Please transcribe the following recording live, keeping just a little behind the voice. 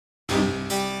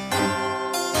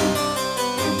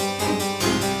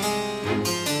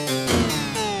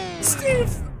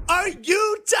are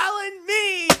you telling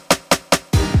me?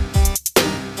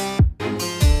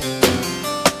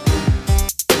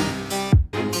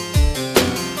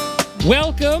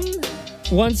 Welcome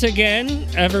once again,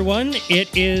 everyone. It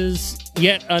is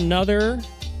yet another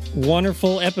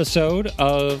wonderful episode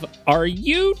of Are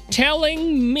You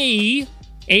Telling Me?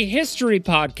 A history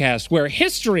podcast where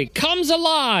history comes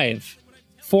alive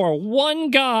for one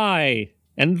guy.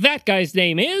 And that guy's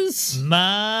name is...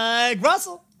 Mike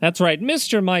Russell. That's right,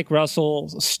 Mr. Mike Russell,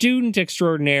 student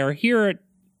extraordinaire here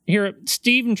at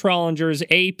Stephen Trollinger's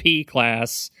AP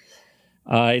class.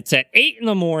 It's at 8 in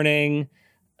the morning.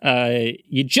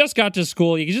 You just got to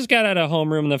school. You just got out of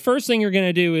homeroom. And the first thing you're going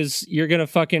to do is you're going to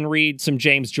fucking read some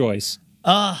James Joyce.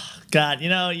 Oh, God. You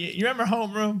know, you remember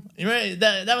homeroom? You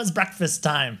remember that was breakfast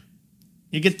time.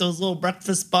 You get those little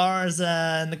breakfast bars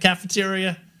in the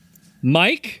cafeteria.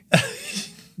 Mike,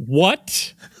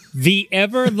 what the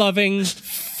ever-loving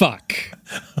fuck?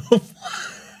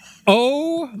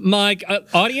 Oh, my...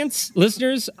 audience,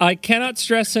 listeners, I cannot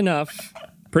stress enough.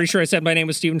 Pretty sure I said my name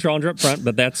was Stephen Trollinger up front,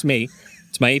 but that's me.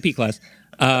 It's my AP class.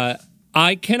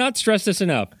 I cannot stress this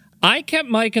enough. I kept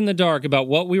Mike in the dark about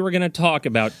what we were going to talk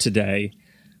about today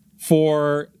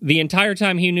for the entire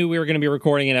time he knew we were going to be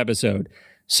recording an episode.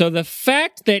 So the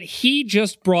fact that he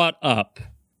just brought up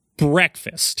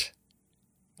breakfast,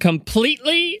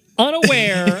 completely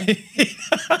unaware,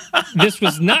 this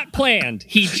was not planned.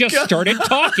 He just started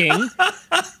talking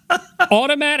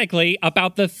automatically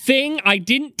about the thing I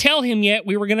didn't tell him yet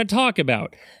we were going to talk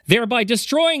about, thereby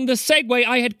destroying the segue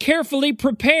I had carefully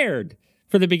prepared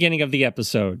for the beginning of the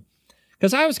episode.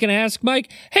 Because I was going to ask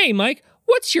Mike, hey, Mike,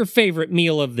 what's your favorite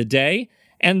meal of the day?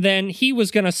 And then he was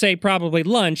going to say probably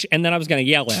lunch, and then I was going to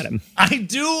yell at him. I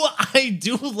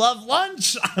do love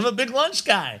lunch. I'm a big lunch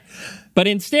guy. But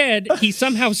instead, he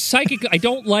somehow psychically... I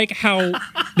don't like how...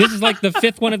 This is like the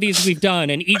fifth one of these we've done,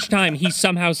 and each time he's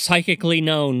somehow psychically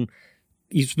known...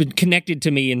 He's been connected to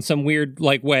me in some weird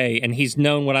way, and he's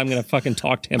known what I'm going to fucking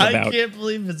talk to him about. I can't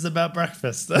believe it's about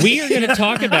breakfast. We are going to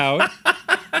talk about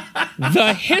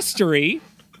the history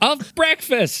of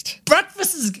breakfast.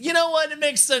 Breakfast is... You know what? It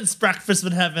makes sense. Breakfast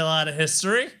would have a lot of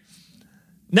history.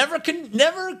 Never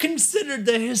considered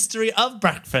the history of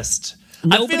breakfast.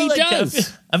 Nobody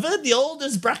does. I feel like the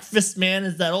oldest breakfast man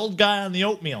is that old guy on the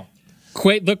oatmeal.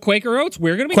 The Quaker Oats.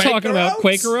 We're going to be talking about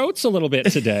Quaker Oats a little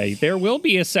bit today. There will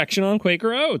be a section on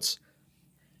Quaker Oats.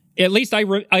 At least,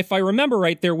 if I remember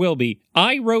right, there will be.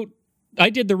 I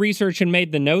did the research and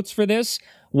made the notes for this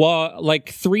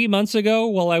 3 months ago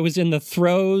while I was in the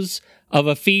throes of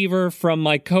a fever from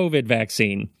my COVID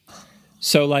vaccine.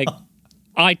 So,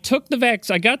 I took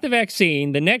I got the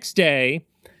vaccine. The next day,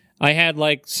 I had,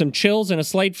 some chills and a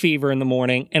slight fever in the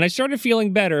morning, and I started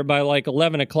feeling better by,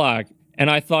 11 o'clock. And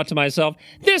I thought to myself,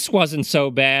 this wasn't so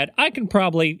bad. I can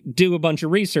probably do a bunch of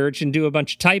research and do a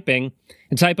bunch of typing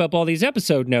and type up all these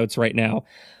episode notes right now.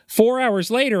 4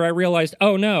 hours later, I realized,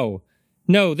 oh, no,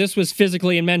 this was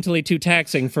physically and mentally too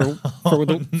taxing for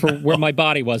where my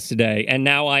body was today. And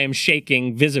now I am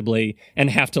shaking visibly and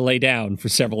have to lay down for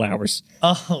several hours.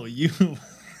 Oh,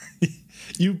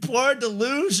 you poor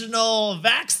delusional,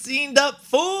 vaccinated up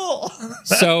fool.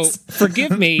 So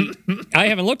forgive me. I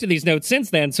haven't looked at these notes since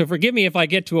then, so forgive me if I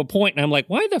get to a point and I'm like,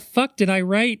 why the fuck did I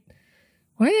write?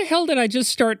 Why the hell did I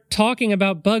just start talking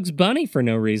about Bugs Bunny for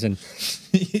no reason?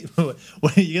 You get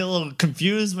a little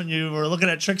confused when you were looking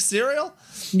at Trick cereal?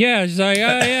 Yeah, it's like, oh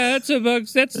yeah, that's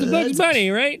the Bugs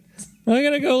Bunny, right? I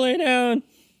gotta go lay down.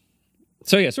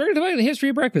 So yes, we're gonna talk about the history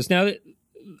of breakfast. Now,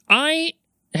 I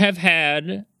have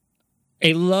had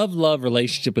a love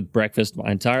relationship with breakfast my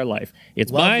entire life.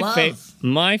 It's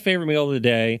my favorite meal of the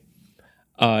day.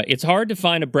 It's hard to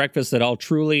find a breakfast that I'll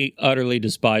truly, utterly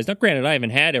despise. Now, granted, I haven't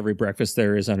had every breakfast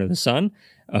there is under the sun.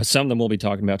 Some of them we'll be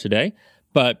talking about today.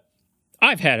 But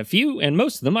I've had a few, and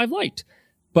most of them I've liked.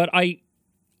 But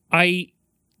I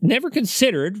never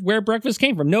considered where breakfast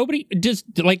came from. Nobody does.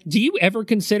 Do you ever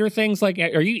consider things like,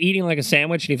 are you eating a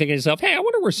sandwich and you think to yourself, hey, I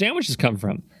wonder where sandwiches come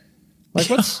from?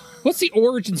 What's the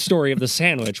origin story of the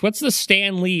sandwich? What's the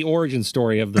Stan Lee origin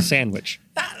story of the sandwich?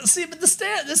 See, but the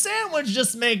sandwich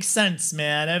just makes sense,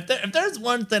 man. If there's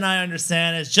one thing I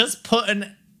understand, it's just putting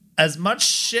as much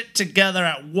shit together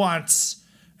at once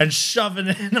and shoving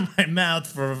it into my mouth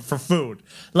for food.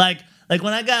 Like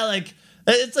when I got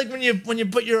it's like when you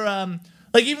put your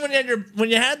even when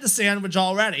you had the sandwich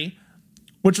already,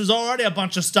 which was already a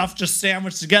bunch of stuff just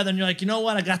sandwiched together, and you're like, you know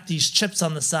what? I got these chips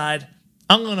on the side.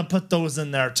 I'm going to put those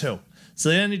in there too. So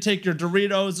then you take your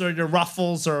Doritos or your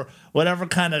Ruffles or whatever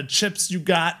kind of chips you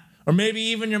got, or maybe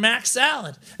even your mac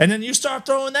salad. And then you start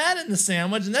throwing that in the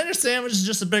sandwich, and then your sandwich is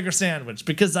just a bigger sandwich.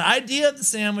 Because the idea of the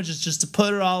sandwich is just to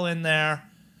put it all in there.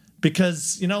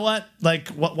 Because, you know what? Like,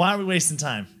 why are we wasting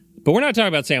time? But we're not talking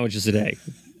about sandwiches today.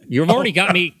 You've already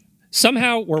got me.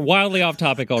 Somehow we're wildly off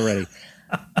topic already.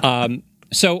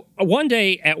 So one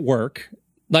day at work,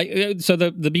 so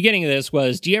the beginning of this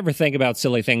was, do you ever think about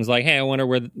silly things like, hey, I wonder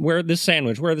where this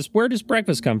sandwich, where does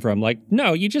breakfast come from? Like,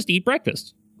 no, you just eat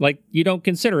breakfast. Like, you don't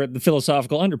consider it the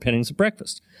philosophical underpinnings of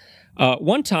breakfast.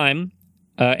 One time,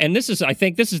 and I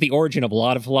think this is the origin of a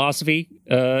lot of philosophy,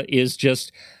 is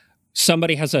just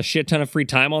somebody has a shit ton of free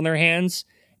time on their hands,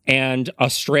 and a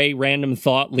stray random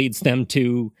thought leads them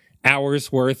to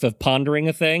hours worth of pondering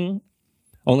a thing.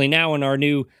 Only now in our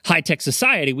new high-tech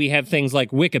society, we have things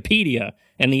like Wikipedia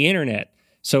and the internet.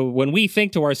 So when we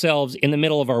think to ourselves in the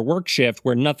middle of our work shift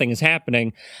where nothing is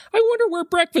happening, I wonder where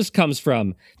breakfast comes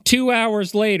from. 2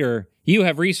 hours later, you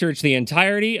have researched the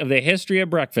entirety of the history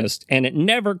of breakfast, and it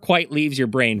never quite leaves your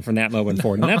brain from that moment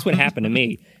forward. And that's what happened to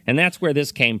me, and that's where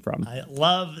this came from. I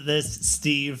love this,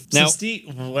 Steve. Now, so,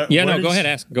 Steve, go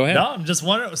ahead. Go ahead. No, I'm just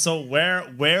wondering. So,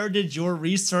 where did your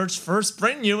research first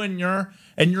bring you in your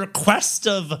quest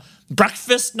of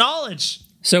breakfast knowledge?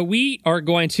 So we are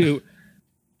going to.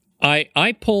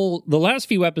 I pull the last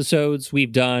few episodes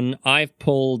we've done. I've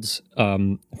pulled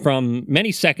from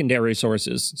many secondary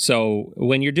sources. So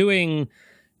when you're doing,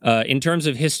 in terms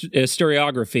of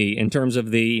historiography, in terms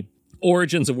of the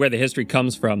origins of where the history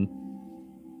comes from,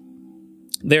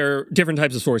 there are different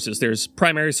types of sources. There's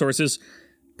primary sources.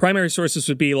 Primary sources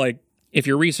would be like, if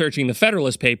you're researching the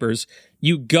Federalist Papers,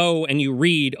 you go and you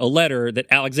read a letter that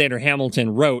Alexander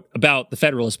Hamilton wrote about the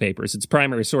Federalist Papers. It's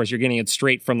primary source. You're getting it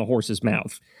straight from the horse's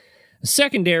mouth.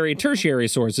 Secondary and tertiary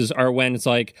sources are when it's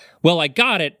like, well, I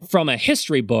got it from a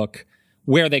history book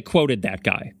where they quoted that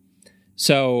guy.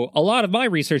 So a lot of my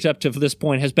research up to this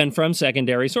point has been from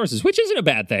secondary sources, which isn't a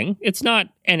bad thing. It's not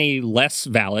any less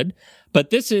valid,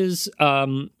 but this is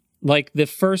like the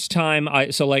first time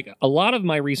a lot of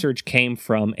my research came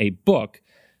from a book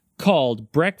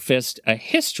called Breakfast, A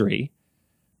History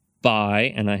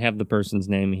by, and I have the person's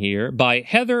name here, by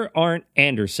Heather Arndt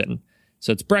Anderson.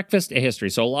 So it's Breakfast, A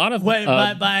History. So a lot of... Wait,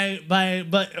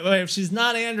 but if she's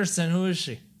not Anderson, who is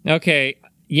she? Okay,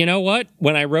 you know what?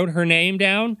 When I wrote her name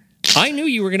down, I knew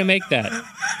you were going to make that.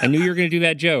 I knew you were going to do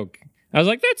that joke. I was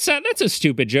like, that's a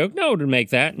stupid joke. No one would make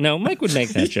that. No, Mike would make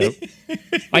that joke.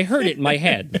 I heard it in my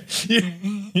head.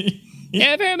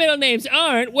 If her middle name's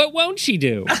Arndt, what won't she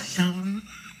do?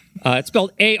 It's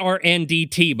spelled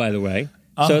ARNDT, by the way.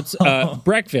 So it's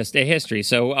Breakfast, A History.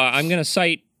 So I'm going to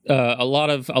cite a lot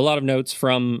of notes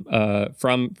from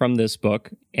this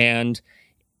book, and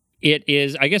it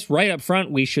is, I guess, right up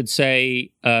front we should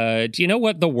say, do you know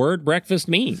what the word breakfast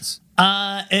means?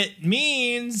 It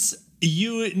means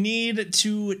you need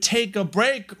to take a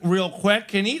break real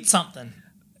quick and eat something.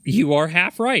 You are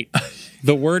half right.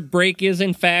 The word break is,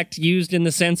 in fact, used in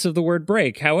the sense of the word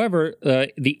break. However,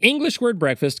 the English word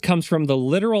breakfast comes from the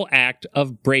literal act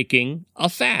of breaking a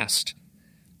fast.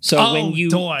 So when you,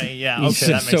 yeah, okay,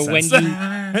 that makes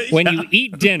sense. when you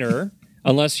eat dinner,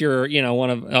 unless you're one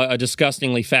of a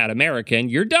disgustingly fat American,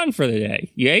 you're done for the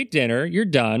day. You ate dinner, you're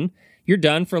done. You're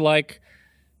done for like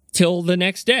till the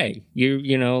next day.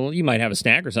 You might have a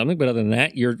snack or something, but other than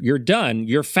that, you're done.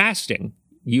 You're fasting.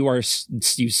 You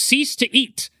cease to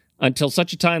eat until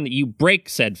such a time that you break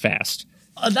said fast.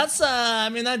 That's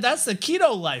the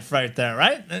keto life right there,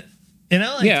 right?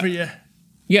 Yeah. For you.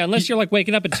 Yeah, unless you're like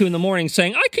waking up at 2 a.m.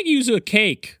 saying, I could use a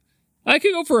cake. I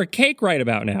could go for a cake right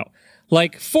about now.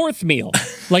 Like fourth meal,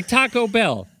 like Taco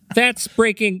Bell. That's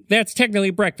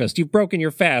technically breakfast. You've broken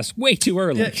your fast way too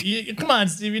early. Yeah, come on,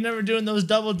 Steve. You're never doing those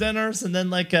double dinners and then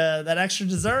like that extra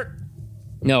dessert?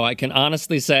 No, I can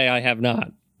honestly say I have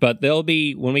not. But there'll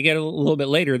be, when we get a little bit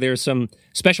later, there's some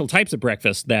special types of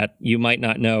breakfast that you might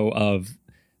not know of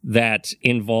that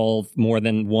involve more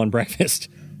than one breakfast.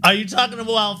 Are you talking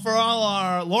about, for all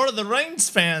our Lord of the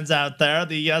Rings fans out there,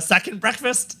 the second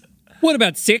breakfast? What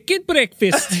about second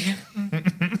breakfast?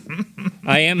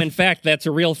 I am, in fact, that's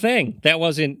a real thing. That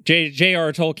wasn't,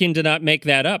 J.R. Tolkien did not make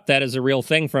that up. That is a real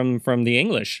thing from the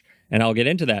English, and I'll get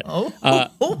into that.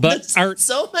 But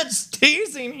so much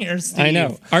teasing here, Steve. I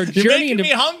know. You're making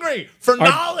me hungry for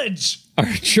knowledge. Our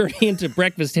journey into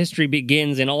breakfast history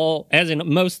begins, as in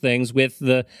most things, with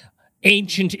the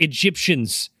ancient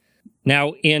Egyptians.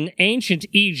 Now, in ancient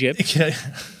Egypt...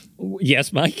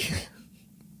 Yes, Mike?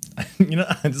 I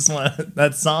just want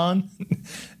that song,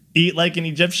 Eat Like an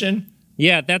Egyptian.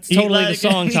 Yeah, that's totally the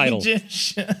song title. The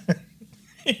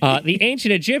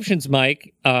ancient Egyptians,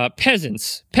 Mike,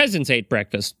 peasants ate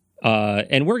breakfast.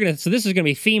 And so this is going to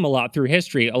be theme a lot through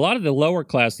history. A lot of the lower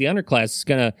class, the underclass,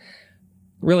 is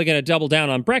really going to double down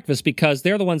on breakfast because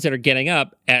they're the ones that are getting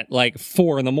up at like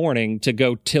 4 a.m. to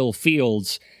go till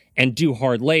fields and do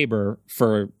hard labor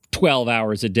for 12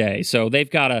 hours a day. So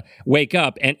they've got to wake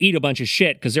up and eat a bunch of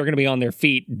shit because they're going to be on their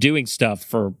feet doing stuff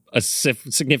for a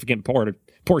significant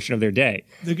portion of their day.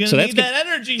 They're going to need that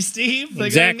energy, Steve. They're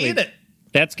going to need it.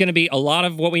 That's going to be a lot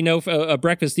of what we know of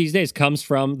breakfast these days comes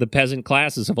from the peasant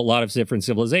classes of a lot of different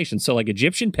civilizations. So like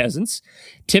Egyptian peasants,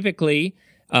 typically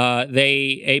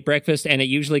they ate breakfast and it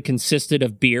usually consisted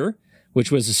of beer,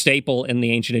 which was a staple in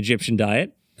the ancient Egyptian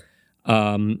diet,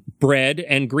 bread,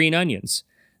 and green onions.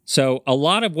 So a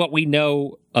lot of what we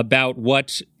know about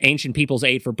what ancient peoples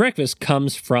ate for breakfast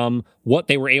comes from what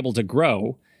they were able to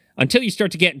grow until you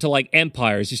start to get into like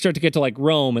empires. You start to get to like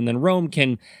Rome, and then Rome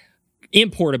can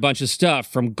import a bunch of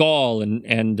stuff from Gaul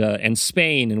and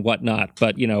Spain and whatnot.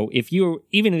 But, even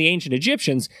in the ancient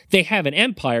Egyptians, they have an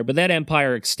empire, but that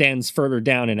empire extends further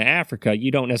down into Africa. You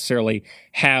don't necessarily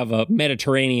have a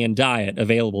Mediterranean diet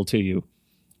available to you.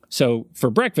 So for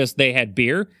breakfast, they had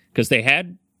beer because they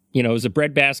had, it was a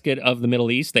breadbasket of the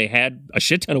Middle East. They had a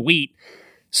shit ton of wheat.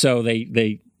 So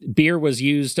beer was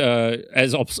used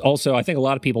as also, I think a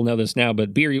lot of people know this now,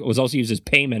 but beer was also used as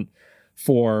payment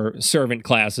for servant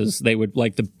classes. They would,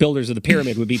 like the builders of the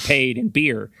pyramid would be paid in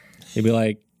beer. They'd be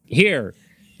like, here,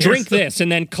 drink this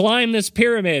and then climb this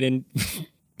pyramid and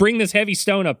bring this heavy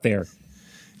stone up there.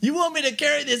 You want me to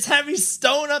carry this heavy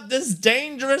stone up this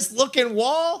dangerous looking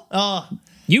wall? Oh,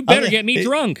 you better get me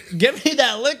drunk. Give me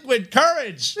that liquid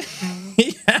courage.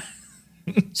 Yeah.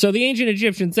 So the ancient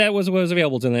Egyptians, that was what was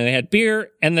available to them. They had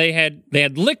beer, and they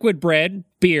had liquid bread,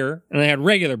 beer, and they had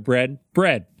regular bread.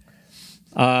 Did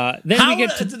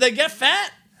they get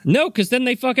fat? No, because then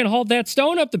they fucking hauled that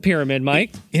stone up the pyramid,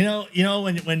 Mike.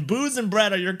 When booze and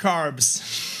bread are your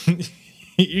carbs,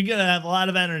 you're gonna have a lot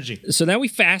of energy. So now we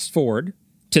fast forward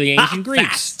to the ancient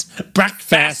Greeks.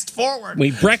 Fast forward.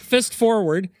 We breakfast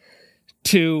forward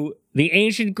to the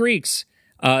ancient Greeks.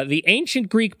 The ancient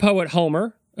Greek poet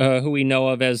Homer, who we know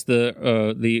of as the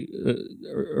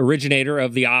originator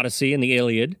of the Odyssey and the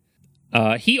Iliad,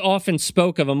 he often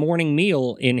spoke of a morning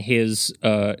meal in his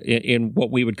in what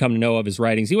we would come to know of his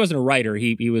writings. He wasn't a writer;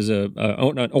 he was an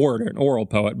orator, an oral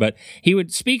poet. But he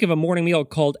would speak of a morning meal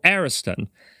called ariston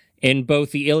in both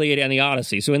the Iliad and the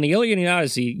Odyssey. So in the Iliad and the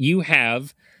Odyssey, you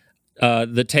have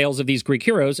the tales of these Greek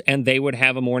heroes, and they would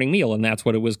have a morning meal, and that's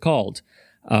what it was called.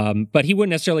 But he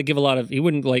wouldn't necessarily give a lot of. He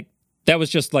wouldn't like. That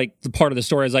was just like the part of the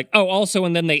story is like, oh, also,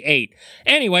 and then they ate.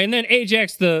 Anyway, and then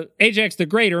Ajax the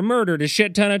Greater murdered a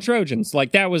shit ton of Trojans.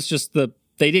 Like that was just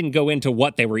they didn't go into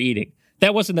what they were eating.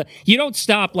 That wasn't you don't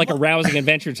stop like a rousing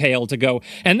adventure tale to go,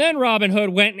 and then Robin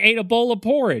Hood went and ate a bowl of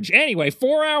porridge. Anyway,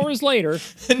 4 hours later.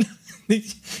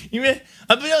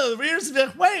 The readers would be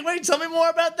like, wait, tell me more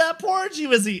about that porridge he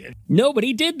was eating.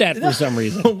 Nobody did that for some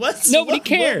reason. Nobody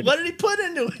cared. What did he put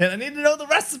into it? I need to know the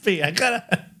recipe. I want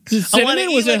to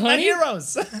eat like my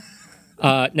heroes.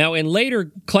 Now, in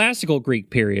later classical Greek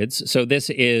periods, so this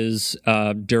is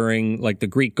during like the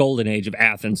Greek Golden Age of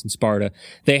Athens and Sparta,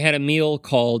 they had a meal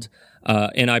called,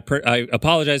 and I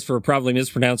apologize for probably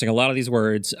mispronouncing a lot of these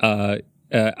words,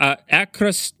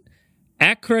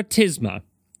 akratisma,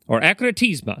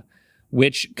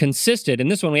 which consisted, and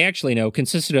this one we actually know,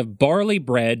 consisted of barley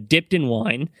bread dipped in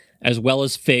wine, as well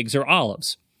as figs or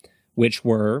olives, which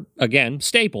were, again,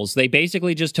 staples. They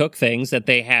basically just took things that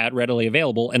they had readily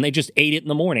available, and they just ate it in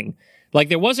the morning. Like,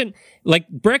 there wasn't, like,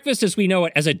 breakfast as we know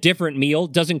it as a different meal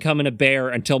doesn't come into bear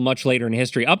until much later in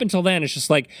history. Up until then, it's just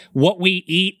like what we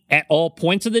eat at all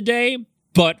points of the day,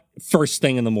 but first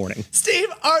thing in the morning. Steve,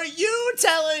 are you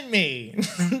telling me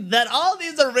that all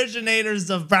these originators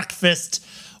of breakfast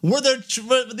were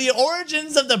the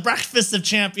origins of the breakfast of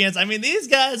champions? I mean, these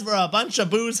guys were a bunch of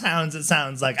booze hounds, it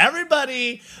sounds like.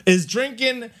 Everybody is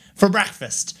drinking for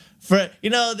breakfast. For,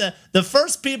 the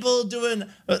first people doing,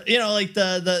 like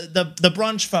the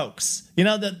brunch folks,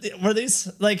 were these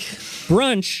like...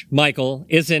 Brunch, Michael,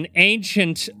 is an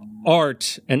ancient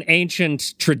art, an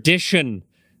ancient tradition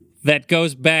that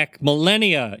goes back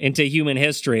millennia into human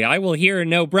history. I will hear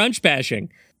no brunch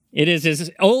bashing. It is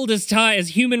as old as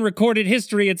human recorded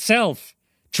history itself.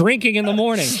 Drinking in the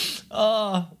morning.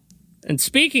 And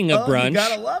speaking of brunch, you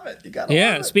gotta love it. You gotta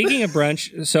love it. Speaking of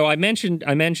brunch, so I mentioned,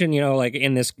 like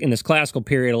in this classical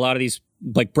period, a lot of these,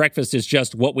 like breakfast is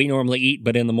just what we normally eat,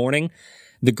 but in the morning.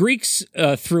 The Greeks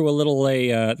threw a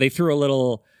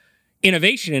little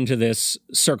innovation into this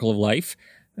circle of life.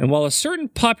 And while a certain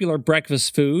popular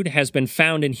breakfast food has been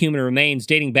found in human remains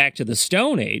dating back to the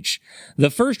Stone Age, the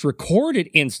first recorded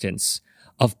instance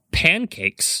of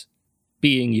pancakes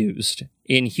being used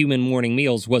in human morning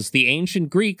meals was the ancient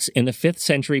Greeks in the 5th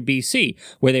century BC,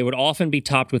 where they would often be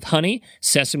topped with honey,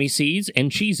 sesame seeds,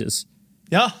 and cheeses.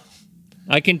 Yeah.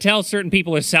 I can tell certain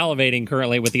people are salivating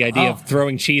currently with the idea of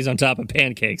throwing cheese on top of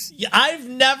pancakes. Yeah, I've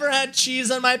never had cheese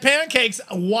on my pancakes.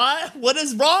 What? What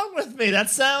is wrong with me? That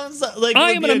sounds like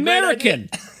I am an American.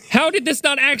 How did this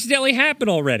not accidentally happen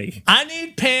already? I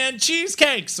need pan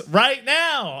cheesecakes right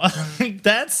now.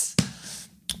 That's...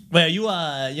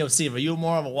 Well, Steve, are you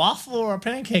more of a waffle or a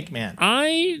pancake man?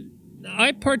 I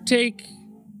partake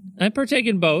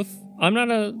in both. I'm not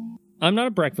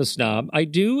a breakfast snob. I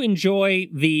do enjoy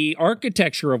the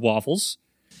architecture of waffles.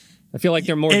 I feel like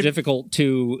they're more difficult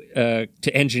to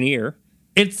engineer.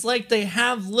 It's like they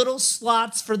have little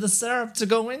slots for the syrup to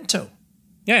go into.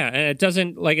 Yeah, and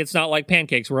it's not like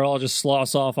pancakes where it all just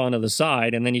slosh off onto the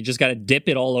side and then you just got to dip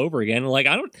it all over again. Like,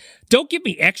 don't give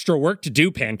me extra work to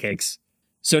do pancakes.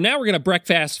 So now we're going to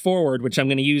breakfast forward, which I'm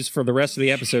going to use for the rest of the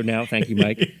episode now. Thank you,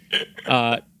 Mike.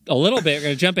 A little bit. We're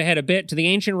going to jump ahead a bit to the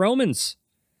ancient Romans.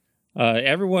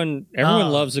 Everyone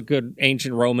loves a good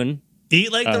ancient Roman.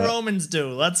 Eat like the Romans do.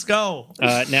 Let's go.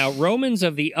 Now, Romans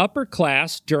of the upper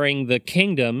class during the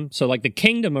kingdom, so like the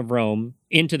kingdom of Rome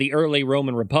into the early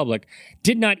Roman Republic,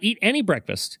 did not eat any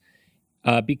breakfast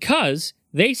because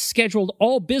they scheduled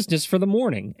all business for the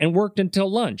morning and worked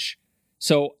until lunch.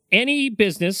 So any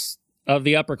business of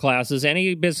the upper classes,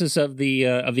 any business of the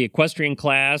equestrian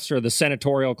class or the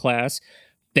senatorial class,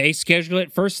 they scheduled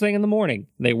it first thing in the morning.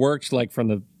 They worked like from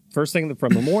the first thing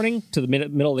from the morning to the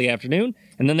middle of the afternoon,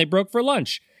 and then they broke for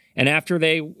lunch. And after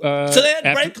they so they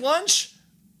had break lunch.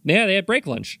 Yeah, they had break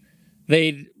lunch.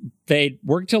 They'd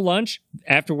work till lunch,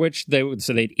 after which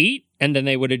they'd eat, and then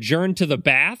they would adjourn to the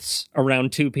baths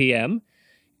around 2 p.m.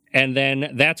 And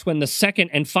then that's when the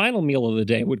second and final meal of the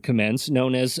day would commence,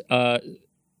 known as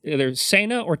either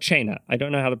cena or cena. I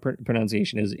don't know how the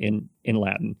pronunciation is in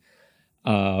Latin.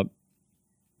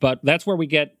 But that's where we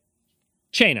get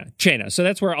cena. So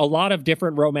that's where a lot of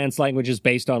different Romance languages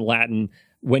based on Latin,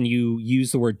 when you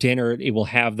use the word dinner, it will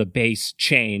have the base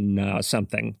chain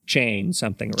something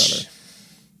or other.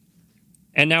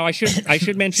 And now I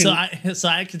should mention... so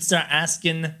I could start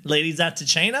asking ladies out to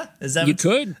cena? Is that you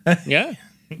could, yeah.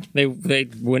 They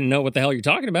wouldn't know what the hell you're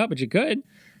talking about, but you could.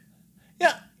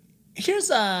 Yeah. Here's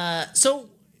so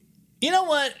you know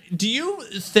what? Do you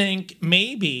think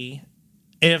maybe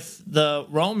if the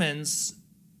Romans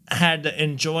had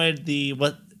enjoyed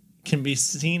what can be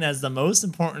seen as the most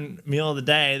important meal of the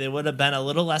day, they would have been a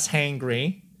little less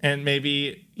hangry and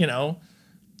maybe,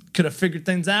 could have figured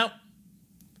things out?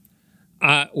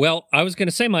 Well, I was going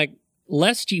to say, Mike,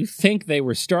 lest you think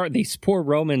these poor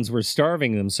Romans were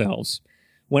starving themselves.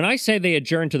 When I say they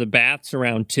adjourned to the baths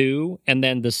around 2, and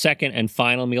then the second and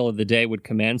final meal of the day would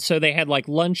commence, so they had like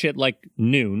lunch at like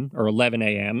noon or 11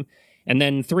 a.m., and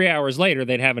then 3 hours later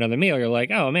they'd have another meal. You're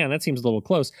like, oh man, that seems a little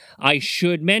close. I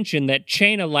should mention that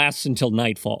cena lasts until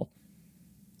nightfall.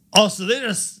 Oh, so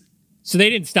they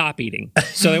didn't stop eating.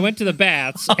 So they went to the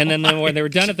baths, and then when they were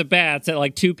done at the baths at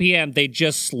like 2 p.m., they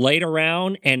just slayed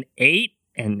around and ate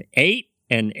and ate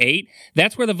and ate.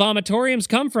 That's where the vomitoriums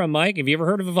come from, Mike. Have you ever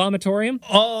heard of a vomitorium?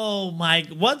 Oh, Mike.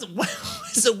 What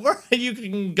is it where you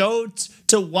can go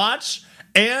to watch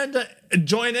and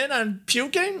join in on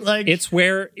puking? Like, it's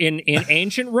where in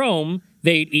ancient Rome,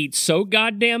 they'd eat so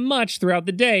goddamn much throughout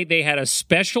the day, they had a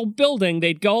special building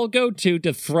they'd all go to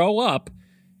throw up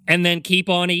and then keep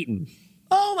on eating.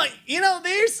 Oh, my.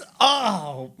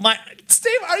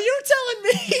 Steve, are you telling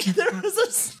me there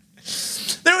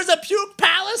was a puke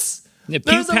palace? The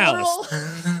Puke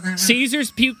Palace.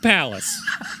 Caesar's Puke Palace.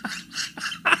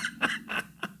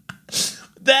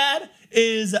 That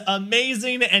is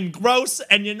amazing and gross.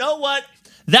 And you know what?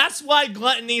 That's why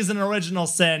gluttony is an original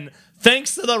sin.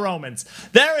 Thanks to the Romans.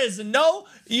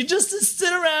 You just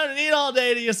sit around and eat all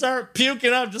day till you start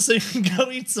puking up just so you can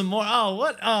go eat some more. Oh,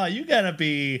 what? Oh, you gotta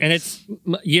be. And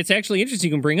it's actually interesting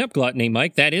you can bring up gluttony,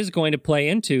 Mike. That is going to play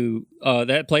into,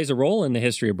 that plays a role in the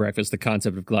history of breakfast, the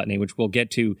concept of gluttony, which we'll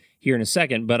get to here in a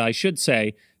second. But I should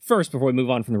say, first, before we move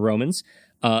on from the Romans,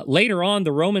 later on,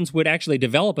 the Romans would actually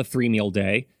develop a 3-meal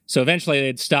day. So eventually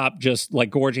they'd stop just like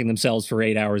gorging themselves for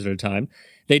 8 hours at a time.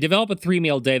 They developed a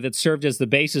 3-meal day that served as the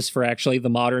basis for actually the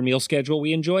modern meal schedule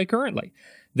we enjoy currently.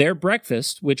 Their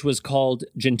breakfast, which was called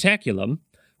jentaculum,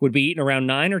 would be eaten around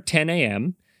 9 or 10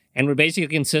 a.m. and would basically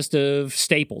consist of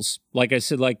staples. Like I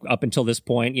said, like up until this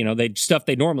point, stuff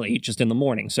they normally eat just in the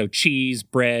morning. So cheese,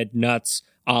 bread, nuts,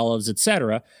 olives,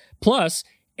 etc. Plus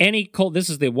this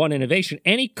is the one innovation,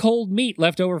 any cold meat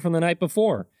left over from the night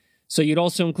before. So you'd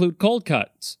also include cold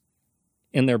cuts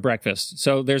in their breakfast.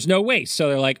 So there's no waste. So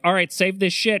they're like, all right, save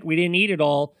this shit. We didn't eat it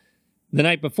all. the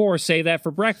night before, save that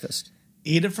for breakfast.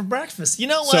 Eat it for breakfast. You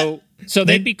know what? So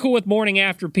they'd be cool with morning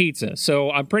after pizza. So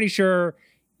I'm pretty sure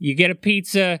you get a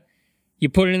pizza, you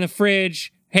put it in the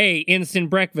fridge. Hey, instant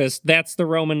breakfast. That's the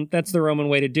Roman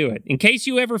way to do it. In case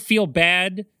you ever feel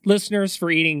bad, listeners, for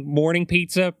eating morning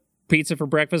pizza for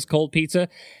breakfast, cold pizza,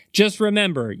 just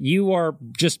remember, you are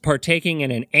just partaking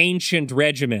in an ancient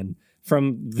regimen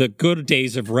from the good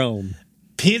days of Rome.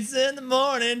 Pizza in the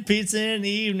morning, pizza in the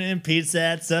evening, pizza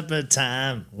at supper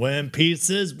time. When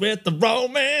pizza's with the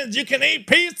Romans, you can eat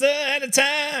pizza at a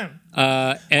time.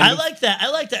 And I like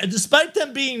that. Despite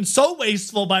them being so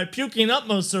wasteful by puking up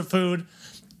most of their food,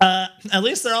 at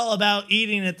least they're all about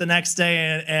eating it the next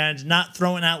day and not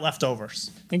throwing out leftovers.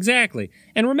 Exactly.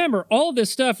 And remember, all this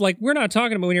stuff, like, we're not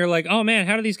talking about when you're like, oh man,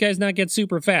 how do these guys not get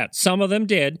super fat? Some of them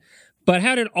did. But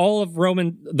how did all of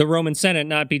the Roman Senate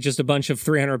not be just a bunch of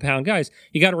 300-pound guys?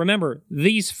 You got to remember,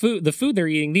 the food they're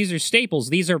eating, these are staples.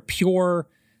 These are pure,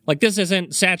 like, this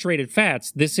isn't saturated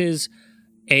fats. This is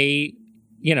this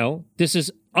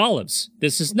is olives.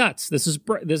 This is nuts. This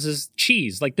is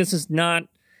cheese. Like, this is not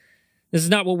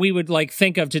what we would, like,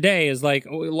 think of today as, like,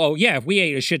 oh yeah, if we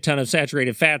ate a shit ton of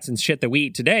saturated fats and shit that we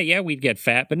eat today, yeah, we'd get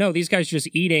fat. But no, these guys just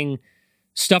eating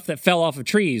stuff that fell off of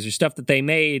trees or stuff that they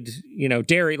made,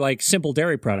 dairy, like simple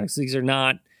dairy products. These are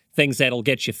not things that'll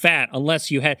get you fat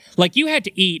unless you had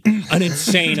to eat an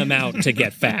insane amount to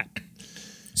get fat.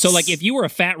 So, like, if you were a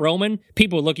fat Roman,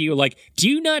 people would look at you like, do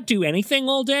you not do anything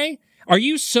all day? Are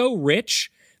you so rich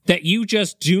that you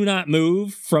just do not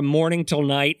move from morning till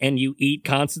night and you eat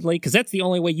constantly? Because that's the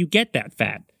only way you get that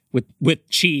fat, with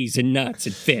cheese and nuts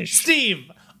and fish.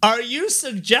 Steve, are you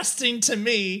suggesting to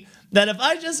me that if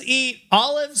I just eat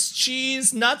olives,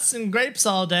 cheese, nuts, and grapes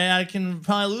all day, I can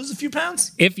probably lose a few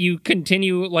pounds? If you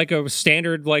continue like a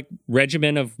standard like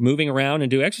regimen of moving around and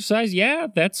do exercise, yeah,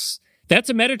 that's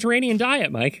a Mediterranean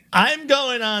diet, Mike. I'm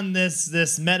going on this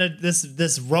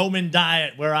Roman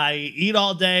diet where I eat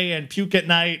all day and puke at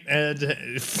night, and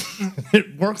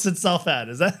it works itself out.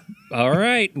 Is that all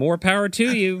right? More power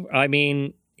to you. I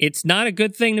mean, it's not a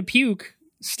good thing to puke.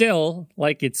 Still,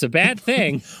 like, it's a bad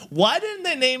thing. Why didn't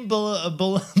they name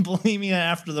bulimia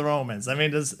after the Romans? I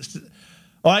mean,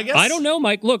 I guess I don't know,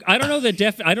 Mike. Look, I don't know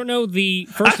I don't know the.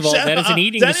 First of all, that is an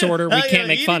eating disorder we can't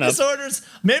make fun of. Disorders.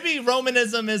 Maybe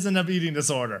Romanism isn't an eating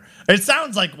disorder. It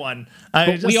sounds like one.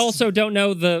 We also don't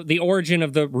know the origin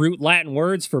of the root Latin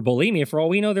words for bulimia. For all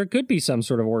we know, there could be some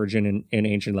sort of origin in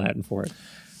ancient Latin for it.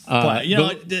 But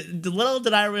little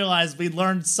did I realize we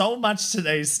learned so much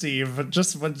today, Steve.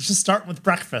 Just start with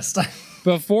breakfast.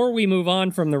 Before we move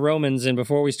on from the Romans and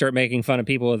before we start making fun of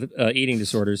people with eating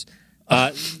disorders,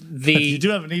 if you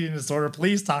do have an eating disorder,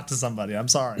 please talk to somebody. I'm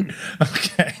sorry.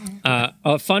 Okay.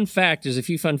 A fun fact, there's a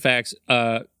few fun facts.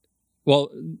 Throughout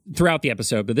the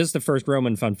episode, but this is the first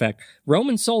Roman fun fact.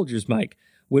 Roman soldiers, Mike,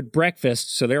 would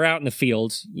breakfast, so they're out in the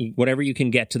fields. Whatever you can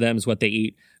get to them is what they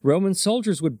eat. Roman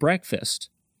soldiers would breakfast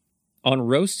on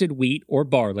roasted wheat or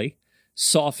barley,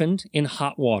 softened in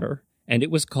hot water, and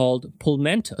it was called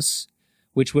pulmentus,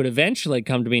 which would eventually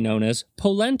come to be known as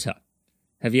polenta.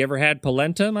 Have you ever had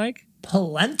polenta, Mike?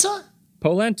 Polenta?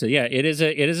 Polenta, yeah. It is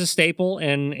a staple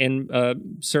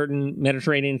in certain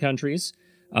Mediterranean countries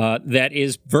that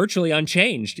is virtually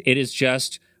unchanged. It is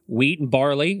just wheat and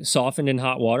barley softened in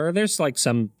hot water. There's like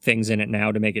some things in it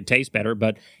now to make it taste better,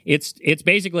 but it's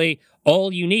basically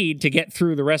all you need to get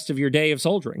through the rest of your day of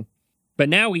soldiering. But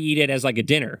now we eat it as like a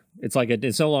dinner. It's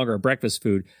no longer a breakfast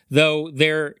food. Though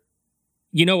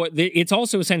it's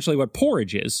also essentially what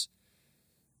porridge is.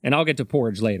 And I'll get to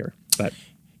porridge later. But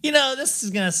this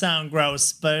is going to sound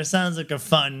gross, but it sounds like a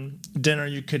fun dinner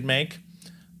you could make.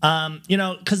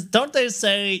 Because don't they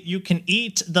say you can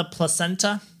eat the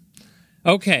placenta?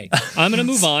 Okay, I'm going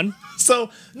to move on.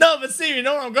 But Steve, you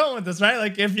know where I'm going with this, right?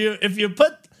 Like if you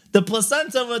put the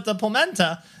placenta with the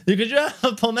polenta, you could have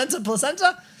a polenta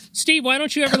placenta? Steve, why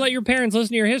don't you ever let your parents listen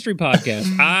to your history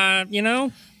podcast?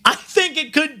 I think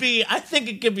it could be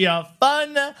a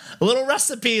fun little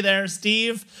recipe there,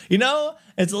 Steve. It's got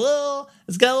a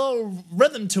little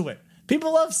rhythm to it.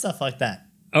 People love stuff like that.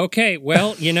 Okay,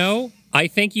 well, I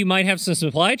think you might have some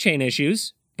supply chain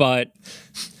issues, but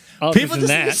people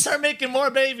just need to start making more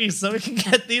babies so we can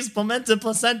get these polenta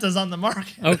placentas on the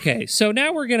market. Okay, so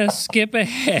now we're going to skip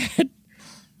ahead.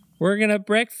 We're going to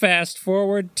breakfast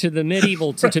forward to the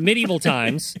medieval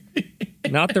times.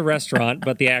 Not the restaurant,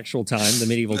 but the actual time, the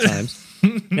medieval times.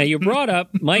 Now,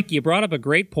 Mike, you brought up a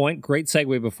great point, great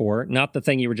segue before. Not the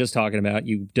thing you were just talking about,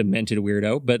 you demented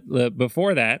weirdo. But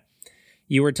before that,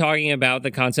 you were talking about the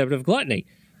concept of gluttony.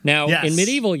 Now, In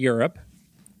medieval Europe,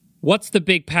 what's the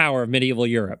big power of medieval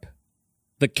Europe?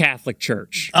 the Catholic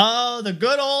Church. Oh, the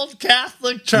good old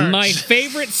Catholic Church. My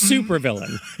favorite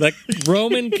supervillain, the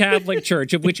Roman Catholic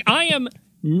Church, of which I am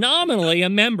nominally a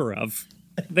member of.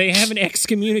 They haven't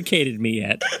excommunicated me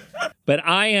yet, but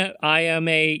I am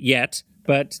a yet.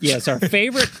 But yes, our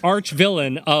favorite arch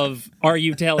villain of Are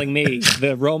You Telling Me?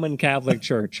 The Roman Catholic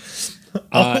Church.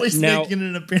 Always making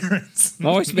an appearance.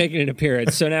 Always making an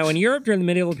appearance. So now in Europe during the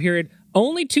medieval period,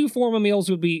 only two formal meals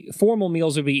would be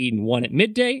eaten, one at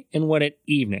midday and one at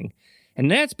evening. And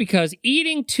that's because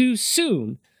eating too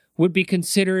soon would be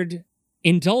considered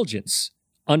indulgence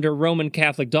under Roman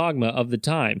Catholic dogma of the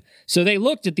time. So they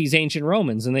looked at these ancient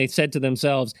Romans and they said to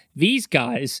themselves, these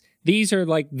guys, these are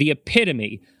like the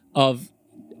epitome of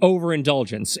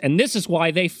overindulgence. And this is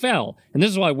why they fell. And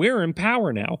this is why we're in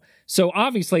power now. So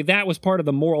obviously that was part of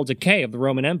the moral decay of the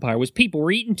Roman Empire, was people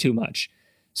were eating too much.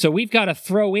 So we've got to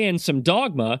throw in some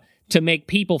dogma to make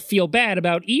people feel bad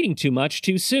about eating too much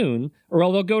too soon, or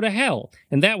they'll go to hell.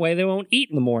 And that way they won't eat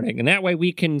in the morning. And that way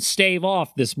we can stave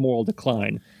off this moral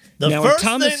decline. The first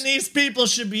thing these people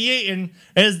should be eating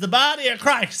is the body of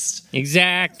Christ.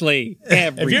 Exactly.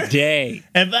 Every day.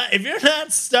 If you're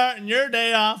not starting your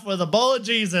day off with a bowl of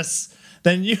Jesus,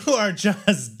 then you are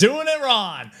just doing it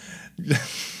wrong.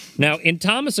 Now, in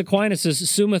Thomas Aquinas'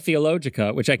 Summa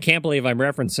Theologica, which I can't believe I'm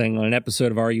referencing on an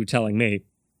episode of Are You Telling Me?,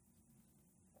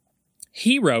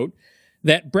 he wrote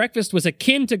that breakfast was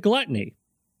akin to gluttony,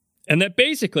 and that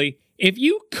basically, if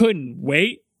you couldn't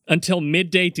wait until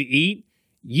midday to eat,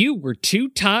 you were too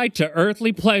tied to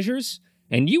earthly pleasures,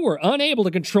 and you were unable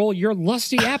to control your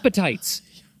lusty appetites.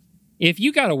 If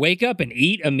you got to wake up and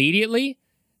eat immediately,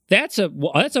 that's a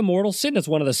mortal sin. That's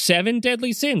one of the 7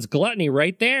 deadly sins. Gluttony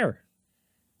right there.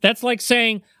 That's like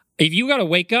saying, if you got to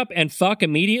wake up and fuck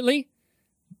immediately,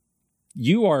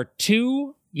 you are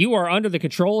under the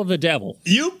control of the devil.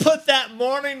 You put that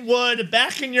morning wood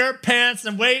back in your pants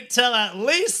and wait till at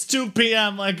least 2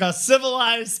 p.m. like a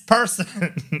civilized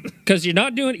person. Because you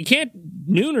can't,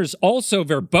 nooners also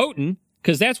verboten,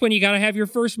 because that's when you got to have your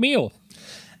first meal.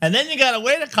 And then you got to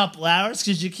wait a couple hours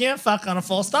because you can't fuck on a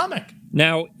full stomach.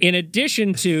 Now, in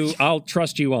addition to, I'll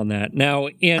trust you on that. Now,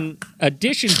 in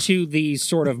addition to the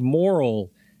sort of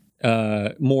moral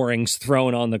moorings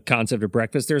thrown on the concept of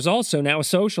breakfast, there's also now a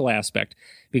social aspect,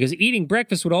 because eating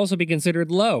breakfast would also be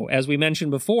considered low. As we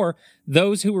mentioned before,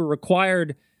 those who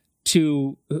required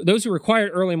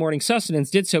early morning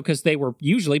sustenance did so because they were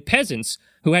usually peasants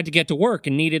who had to get to work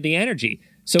and needed the energy.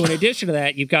 So in addition to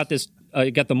that, you've got this,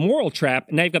 you've got the moral trap,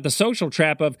 and now you've got the social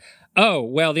trap of, oh,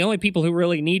 well, the only people who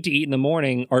really need to eat in the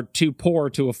morning are too poor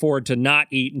to afford to not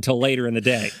eat until later in the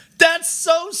day. That's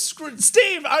so screwed.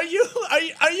 Steve, are you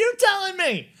telling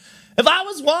me if I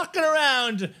was walking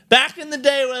around back in the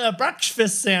day with a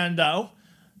breakfast sando,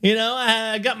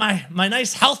 I got my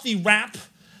nice healthy wrap,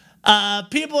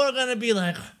 people are going to be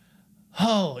like,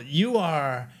 oh,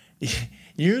 you're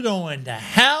going to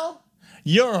hell?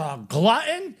 You're a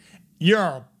glutton?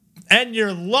 You're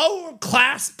lower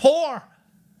class poor.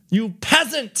 You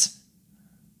peasant.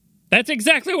 That's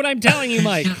exactly what I'm telling you,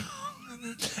 Mike.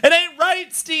 It ain't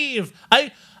right, Steve.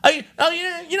 You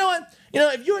know what?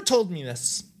 If you had told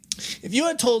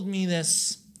me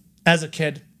this as a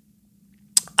kid,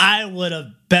 I would have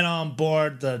been on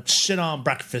board the shit on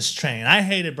breakfast train. I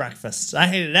hated breakfast. I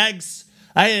hated eggs.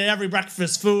 I hated every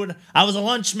breakfast food. I was a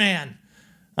lunch man.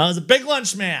 I was a big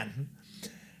lunch man.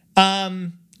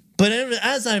 But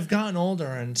as I've gotten older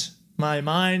and my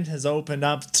mind has opened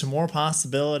up to more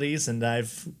possibilities, and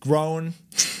I've grown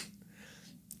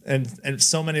in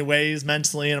so many ways,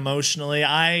 mentally and emotionally,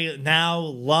 I now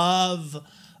love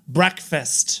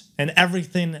breakfast and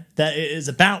everything that it is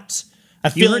about.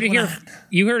 You heard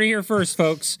it here first,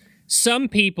 folks. Some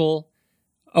people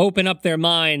open up their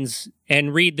minds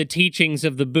and read the teachings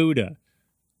of the Buddha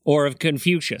or of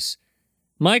Confucius.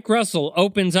 Mike Russell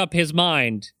opens up his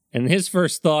mind, and his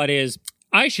first thought is,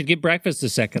 I should give breakfast a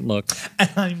second look. And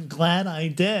I'm glad I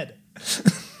did.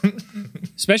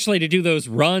 Especially to do those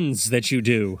runs that you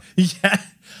do. Yeah.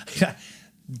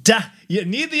 You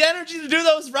need the energy to do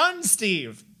those runs,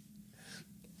 Steve.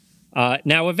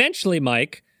 Now, eventually,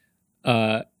 Mike,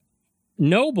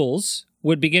 nobles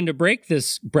would begin to break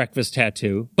this breakfast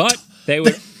tattoo, but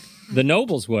the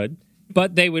nobles would,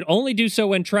 but they would only do so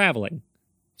when traveling.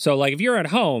 So, like, if you're at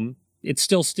home, it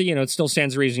still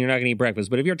stands to reason you're not going to eat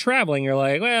breakfast. But if you're traveling, you're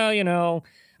like, well,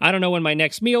 I don't know when my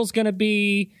next meal's going to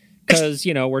be, because,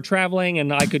 we're traveling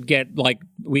and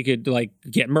we could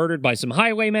get murdered by some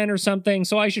highwaymen or something.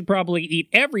 So I should probably eat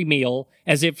every meal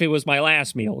as if it was my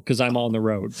last meal because I'm on the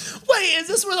road. Wait, is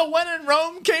this where the when in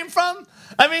Rome came from?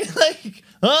 I mean,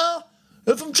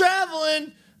 if I'm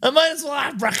traveling, I might as well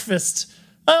have breakfast.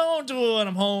 I won't do it when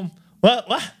I'm home.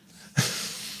 What?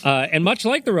 And much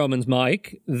like the Romans,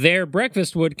 Mike, their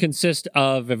breakfast would consist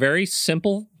of a very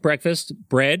simple breakfast: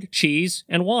 bread, cheese,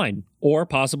 and wine, or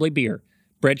possibly beer.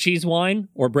 Bread, cheese, wine,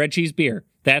 or bread, cheese, beer.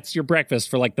 That's your breakfast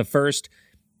for like the first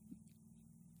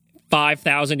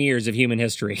 5,000 years of human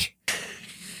history.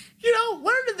 You know,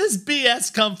 where did this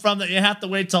BS come from that you have to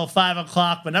wait till 5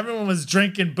 o'clock when everyone was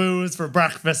drinking booze for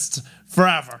breakfast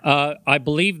forever? I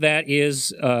believe that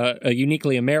is a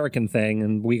uniquely American thing,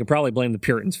 and we could probably blame the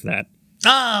Puritans for that.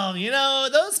 Oh, you know,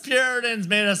 those Puritans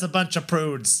made us a bunch of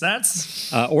prudes.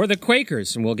 That's... or the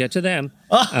Quakers, and we'll get to them.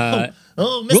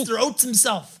 Mr. Oates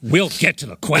himself. We'll get to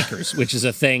the Quakers, which is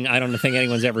a thing I don't think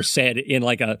anyone's ever said in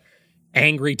like a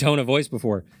angry tone of voice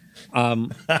before.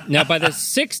 Now, by the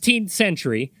 16th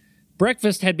century,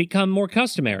 breakfast had become more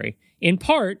customary, in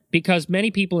part because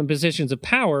many people in positions of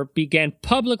power began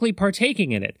publicly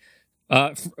partaking in it.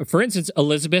 For instance,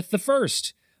 Elizabeth I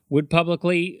would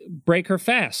publicly break her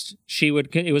fast.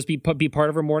 It was be part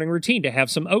of her morning routine to have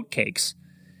some oatcakes.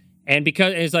 And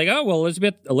because it's like, oh, well,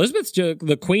 Elizabeth's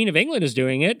the Queen of England is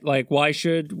doing it. Like, why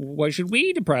should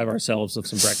we deprive ourselves of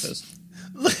some breakfast?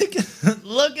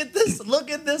 Look at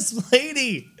this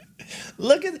lady.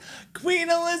 Look at Queen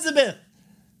Elizabeth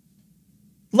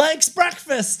likes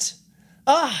breakfast.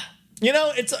 You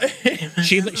know, it's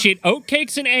she had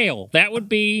oatcakes and ale. That would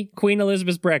be Queen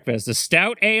Elizabeth's breakfast: a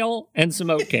stout ale and some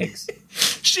oatcakes.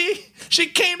 she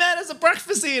came out as a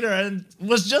breakfast eater and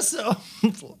was just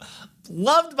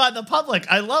loved by the public.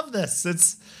 I love this. It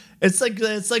was like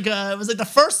the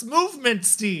first movement,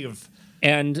 Steve.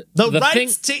 And the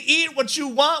rights to eat what you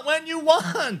want when you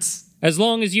want. As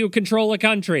long as you control a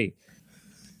country.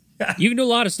 You can do a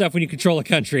lot of stuff when you control a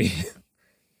country.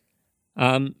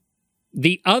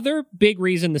 The other big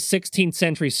reason the 16th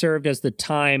century served as the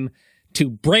time to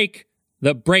break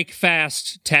the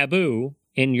break-fast taboo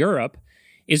in Europe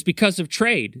is because of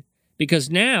trade. Because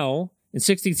now, in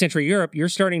 16th century Europe, you're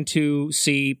starting to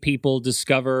see people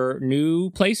discover new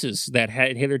places that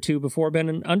had hitherto before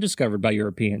been undiscovered by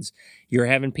Europeans. You're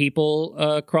having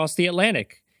people cross the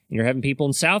Atlantic, and you're having people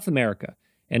in South America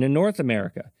and in North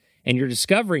America. And you're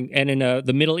discovering, and in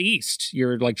the Middle East,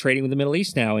 you're like trading with the Middle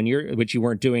East now, which you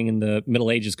weren't doing in the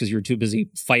Middle Ages because you were too busy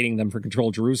fighting them for control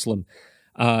of Jerusalem.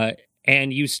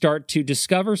 And you start to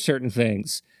discover certain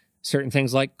things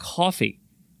like coffee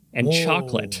and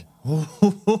chocolate,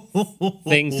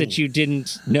 things that you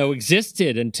didn't know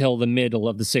existed until the middle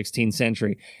of the 16th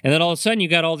century. And then all of a sudden, you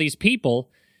got all these people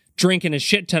drinking a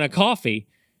shit ton of coffee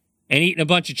and eating a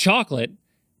bunch of chocolate.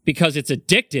 Because it's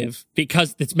addictive,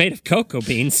 because it's made of cocoa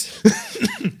beans.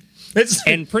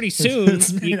 And pretty soon...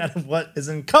 It's made out of what is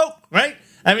in Coke, right?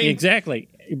 I mean... Exactly.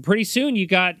 Pretty soon you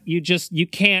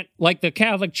can't... Like the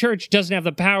Catholic Church doesn't have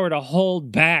the power to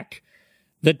hold back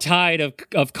the tide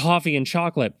of coffee and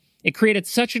chocolate. It created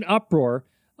such an uproar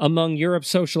among Europe's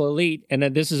social elite, and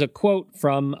then this is a quote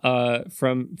from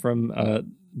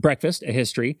Breakfast, a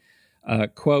History,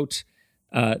 quote...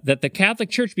 that the Catholic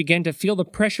Church began to feel the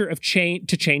pressure of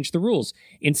to change the rules.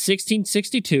 In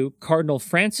 1662, Cardinal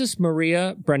Francis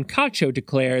Maria Brancaccio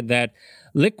declared that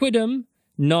liquidum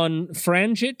non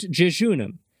frangit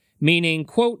jejunum, meaning,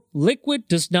 quote, liquid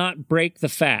does not break the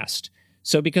fast.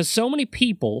 So because so many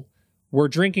people were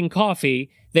drinking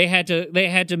coffee, they had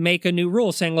to make a new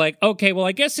rule saying like, okay, well,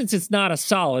 I guess since it's not a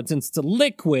solid, since it's a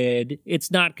liquid, it's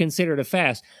not considered a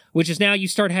fast, which is now you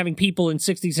start having people in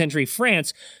 16th century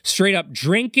France straight up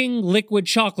drinking liquid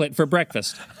chocolate for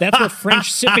breakfast. That's where French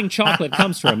sipping chocolate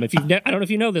comes from. I don't know if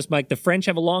you know this, Mike, the French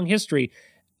have a long history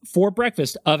for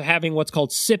breakfast of having what's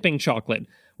called sipping chocolate,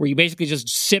 where you basically just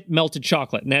sip melted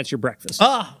chocolate, and that's your breakfast.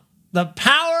 The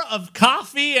power of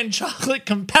coffee and chocolate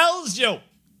compels you.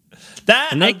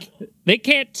 And they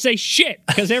can't say shit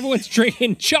because everyone's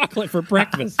drinking chocolate for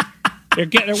breakfast. They're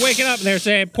waking up and they're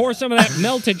saying, pour some of that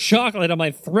melted chocolate on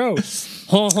my throat.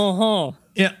 Ha ha ha.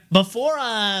 Yeah, before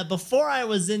I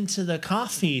was into the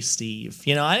coffee, Steve,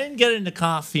 you know, I didn't get into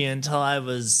coffee until I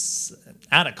was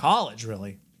out of college,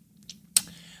 really.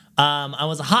 I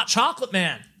was a hot chocolate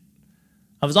man.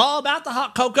 I was all about the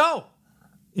hot cocoa.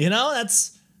 You know,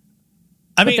 that's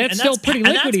still pretty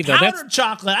liquidy, though. That's powdered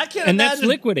chocolate. I can't imagine. And that's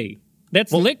liquidy.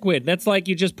 That's liquid. That's like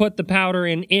you just put the powder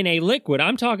in a liquid.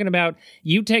 I'm talking about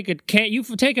you take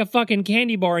a fucking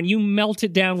candy bar and you melt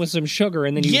it down with some sugar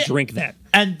and then you drink that.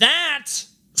 And that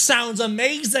sounds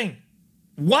amazing.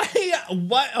 Why?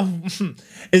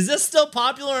 Is this still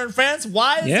popular in France?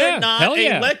 Why is there not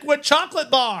a liquid chocolate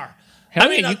bar? Hell I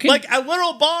mean, yeah, you can, like a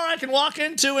little bar I can walk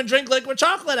into and drink liquid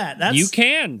chocolate at. You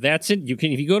can. That's it. You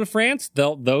can if you go to France.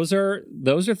 Those are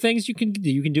things you can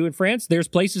do in France. There's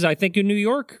places I think in New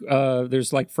York.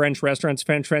 There's like French restaurants,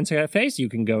 French cafes. You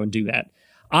can go and do that.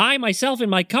 I myself in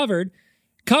my cupboard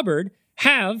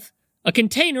have a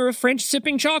container of French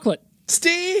sipping chocolate.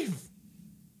 Steve,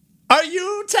 are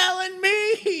you telling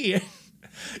me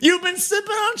you've been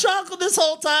sipping on chocolate this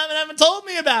whole time and haven't told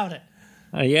me about it?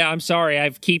 Yeah, I'm sorry.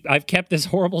 I've kept this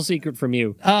horrible secret from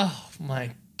you. Oh my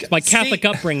God! It's my Catholic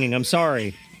upbringing. I'm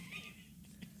sorry.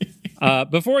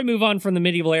 Before we move on from the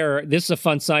medieval era, this is a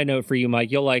fun side note for you,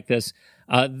 Mike. You'll like this.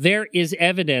 There is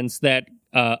evidence that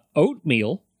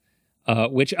oatmeal,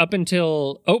 which up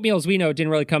until oatmeal as we know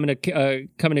didn't really come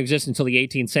into existence until the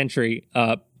 18th century,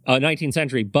 19th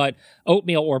century, but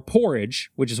oatmeal or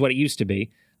porridge, which is what it used to be.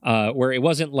 Where it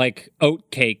wasn't like oat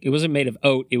cake. It wasn't made of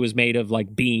oat. It was made of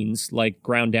like beans, like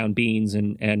ground down beans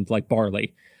and like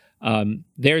barley.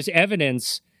 There's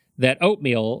evidence that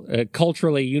oatmeal, a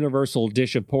culturally universal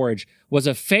dish of porridge, was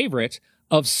a favorite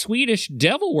of Swedish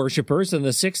devil worshippers in the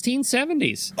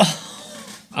 1670s.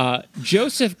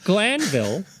 Joseph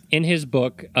Glanville, in his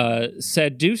book,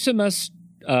 Seducimus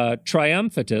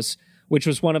Triumphatus, which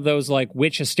was one of those like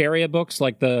witch hysteria books,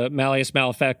 like the Malleus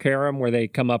Maleficarum, where they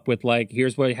come up with like,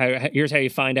 here's how you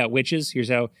find out witches. Here's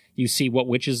how you see what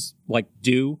witches like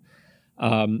do.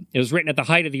 It was written at the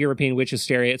height of the European witch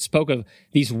hysteria. It spoke of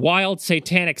these wild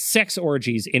satanic sex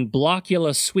orgies in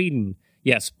Blockula, Sweden.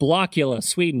 Yes, Blockula,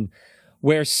 Sweden,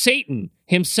 where Satan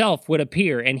himself would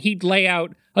appear and he'd lay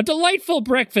out a delightful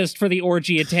breakfast for the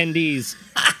orgy attendees.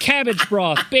 Cabbage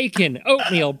broth, bacon,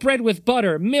 oatmeal, bread with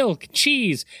butter, milk,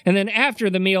 cheese, and then after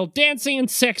the meal, dancing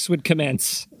and sex would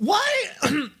commence. Why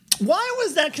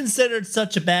was that considered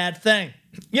such a bad thing?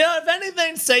 You know, if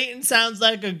anything, Satan sounds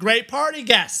like a great party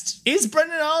guest. He's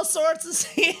bringing all sorts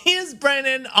of... He is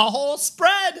bringing a whole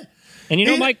spread. And you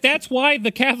know, Mike, that's why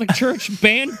the Catholic Church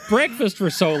banned breakfast for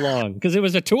so long, because it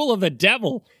was a tool of the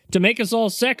devil to make us all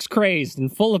sex crazed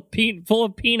and full of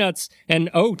peanuts and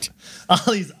oat.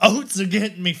 All these oats are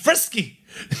getting me frisky.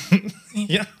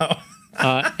 You know.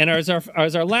 And as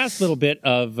our last little bit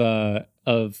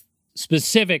of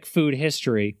specific food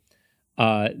history,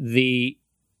 the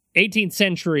 18th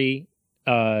century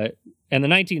and the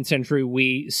 19th century,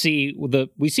 we see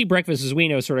breakfast as we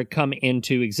know sort of come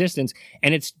into existence,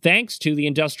 and it's thanks to the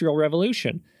Industrial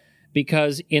Revolution,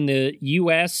 because in the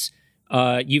U.S.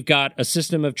 You've got a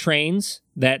system of trains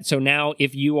so now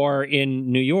if you are in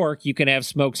New York, you can have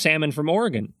smoked salmon from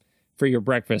Oregon for your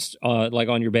breakfast, like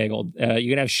on your bagel.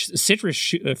 You can have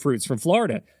citrus fruits from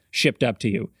Florida shipped up to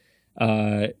you.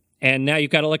 And now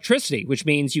you've got electricity, which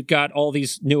means you've got all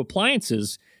these new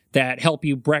appliances that help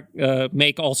you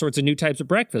make all sorts of new types of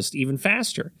breakfast even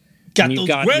faster. Got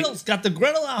the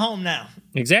griddle at home now.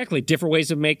 Exactly. Different ways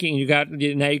of making. You got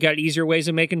easier ways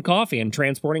of making coffee and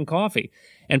transporting coffee.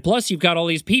 And plus, you've got all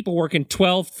these people working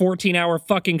 12, 14-hour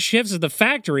fucking shifts at the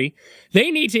factory.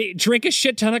 They need to drink a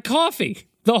shit ton of coffee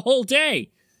the whole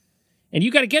day. And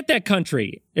you got to get that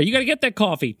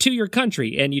coffee to your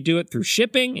country. And you do it through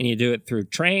shipping, and you do it through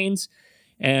trains.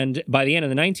 And by the end of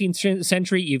the 19th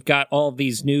century, you've got all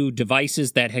these new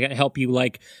devices that help you,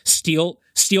 like steel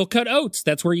cut oats.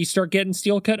 That's where you start getting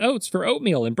steel cut oats for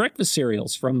oatmeal and breakfast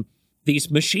cereals from these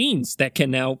machines that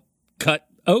can now cut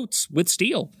oats with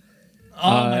steel. Oh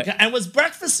my God. And is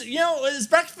breakfast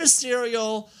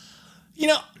cereal,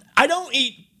 I don't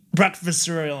eat breakfast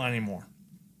cereal anymore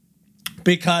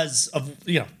because of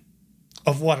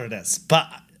what it is. But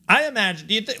I imagine,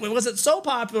 was it so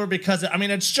popular because,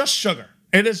 it's just sugar.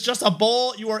 It is just a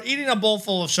bowl. You are eating a bowl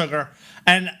full of sugar.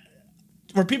 And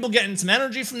were people getting some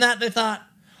energy from that, they thought?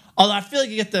 Although I feel like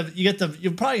you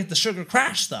probably get the sugar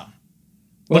crash, though.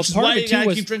 Which is why you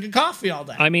gotta keep drinking coffee all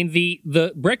day. I mean,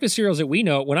 the breakfast cereals that we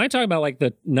know, when I talk about like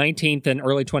the 19th and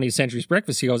early 20th century's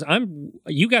breakfast cereals,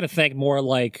 you got to think more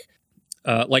like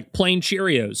plain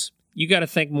Cheerios. You got to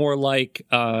think more like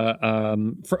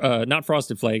not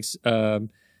Frosted Flakes.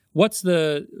 What's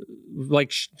the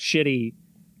shitty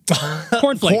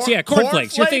cornflakes?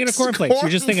 Cornflakes. You're thinking of cornflakes.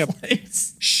 You're just thinking of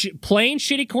plain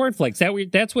shitty cornflakes.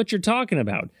 That's what you're talking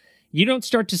about. You don't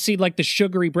start to see like the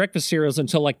sugary breakfast cereals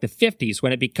until like the 50s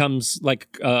when it becomes like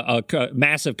a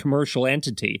massive commercial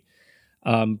entity.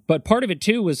 But part of it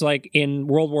too was like in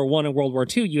World War I and World War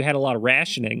II, you had a lot of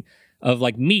rationing of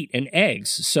like meat and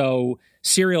eggs. So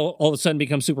cereal all of a sudden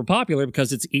becomes super popular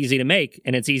because it's easy to make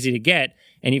and it's easy to get.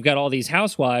 And you've got all these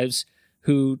housewives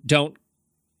who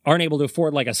aren't able to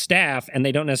afford like a staff, and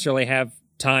they don't necessarily have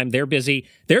time. They're busy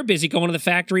going to the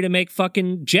factory to make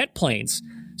fucking jet planes.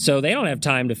 So they don't have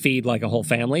time to feed like a whole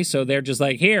family. So they're just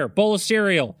like, here, bowl of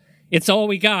cereal. It's all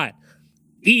we got.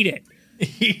 Eat it.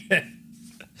 Eat it.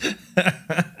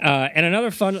 And another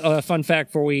fun fact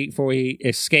before we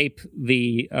escape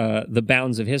the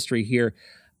bounds of history here,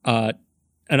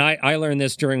 and I learned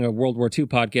this during a World War II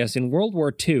podcast. In World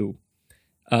War II,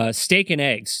 steak and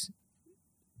eggs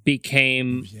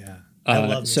became I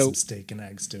love some steak and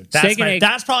eggs, dude.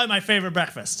 That's probably my favorite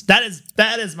breakfast. That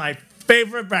is my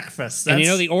favorite breakfast. And you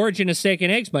know the origin of steak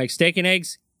and eggs, Mike? Steak and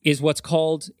eggs is what's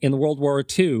called in the World War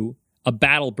II a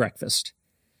battle breakfast.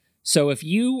 So if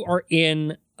you are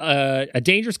in a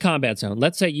dangerous combat zone,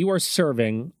 let's say you are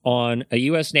serving on a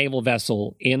U.S. naval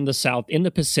vessel in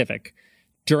the Pacific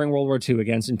during World War II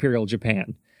against Imperial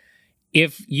Japan,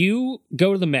 if you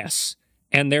go to the mess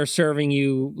and they're serving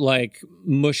you like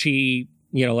mushy,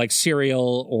 like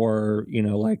cereal or,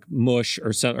 like mush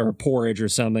or porridge or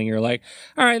something, you're like,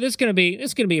 all right, this is gonna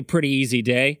be a pretty easy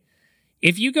day.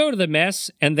 If you go to the mess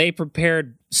and they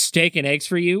prepared steak and eggs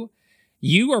for you,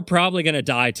 you are probably gonna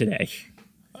die today.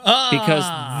 Because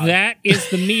that is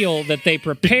the meal that they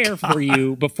prepare for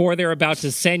you before they're about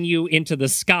to send you into the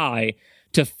sky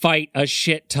to fight a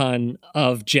shit ton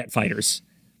of jet fighters.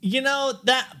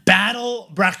 That battle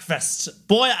breakfast.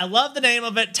 Boy, I love the name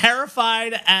of it.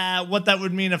 Terrified at what that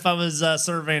would mean if I was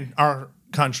serving our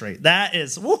country. That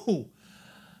is, woohoo.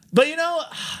 But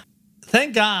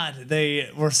thank God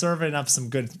they were serving up some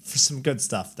good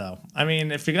stuff, though. I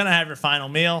mean, if you're going to have your final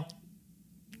meal,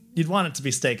 you'd want it to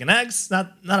be steak and eggs.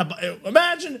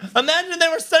 Imagine they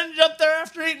were sending you up there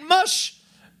after eating mush.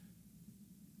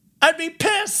 I'd be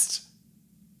pissed.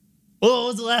 Well, what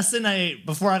was the last thing I ate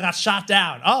before I got shot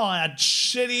down? Oh, I had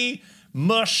shitty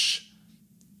mush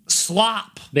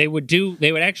slop. They would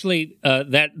actually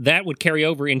that would carry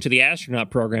over into the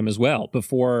astronaut program as well.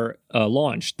 Before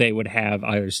launch, they would have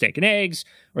either steak and eggs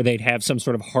or they'd have some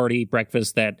sort of hearty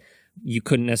breakfast that you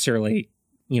couldn't necessarily,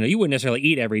 you wouldn't necessarily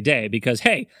eat every day because,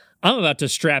 hey, I'm about to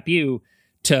strap you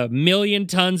to 1 million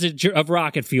tons of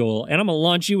rocket fuel, and I'm gonna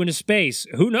launch you into space.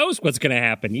 Who knows what's gonna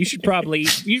happen? You should probably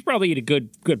eat a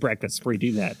good breakfast before you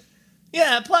do that.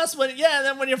 Yeah. Plus, when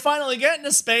you finally get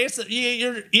into space,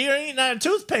 you're eating out of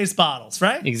toothpaste bottles,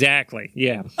 right? Exactly.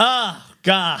 Yeah. Oh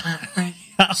God.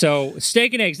 So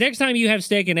steak and eggs. Next time you have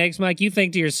steak and eggs, Mike, you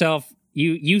think to yourself,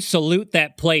 you salute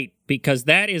that plate because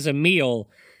that is a meal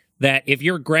that if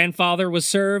your grandfather was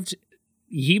served,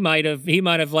 he might have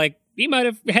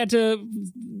had to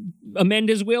amend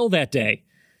his will that day,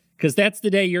 because that's the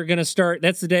day you're going to start.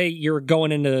 That's the day you're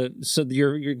going into. So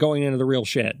you're going into the real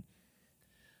shit.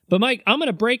 But Mike, I'm going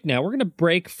to break now. We're going to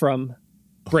break from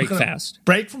breakfast.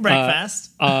 Break from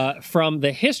breakfast. From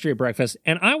the history of breakfast,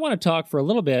 and I want to talk for a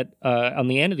little bit on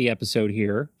the end of the episode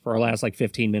here for our last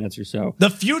 15 minutes or so. The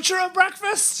future of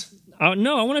breakfast.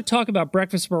 No, I want to talk about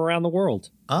breakfast from around the world.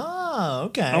 Oh,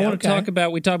 okay. I want to talk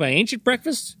about. We talk about ancient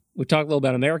breakfast. We talk a little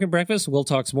about American breakfast. We'll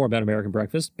talk some more about American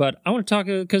breakfast. But I want to talk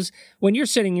because when you're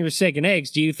sitting your steak and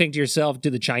eggs, do you think to yourself, do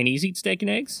the Chinese eat steak and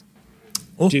eggs?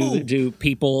 Do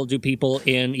people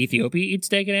in Ethiopia eat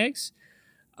steak and eggs?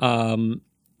 And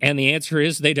the answer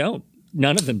is they don't.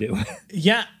 None of them do.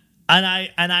 Yeah, and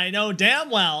I know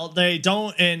damn well they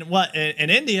don't in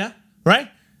India, right?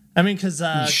 I mean, because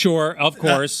sure, of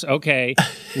course, okay.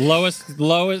 lowest,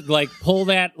 pull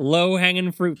that low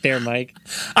hanging fruit there, Mike.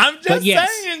 I'm just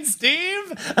saying,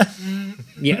 Steve.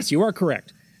 Yes, you are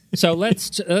correct. So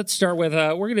let's start with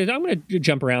I'm gonna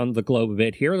jump around the globe a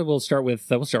bit here. We'll start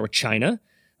with China.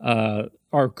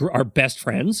 Our best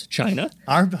friends, China.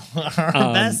 Our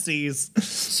besties.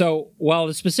 So while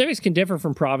the specifics can differ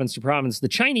from province to province, the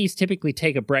Chinese typically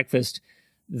take a breakfast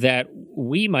that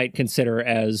we might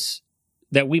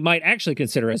actually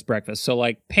consider as breakfast. So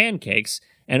like pancakes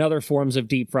and other forms of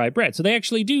deep fried bread. So they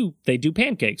do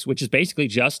pancakes, which is basically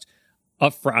just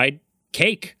a fried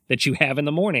cake that you have in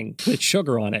the morning with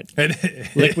sugar on it.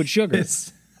 Liquid sugar.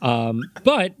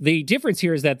 But the difference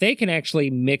here is that they can actually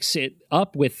mix it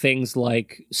up with things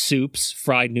like soups,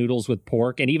 fried noodles with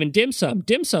pork, and even dim sum.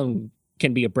 Dim sum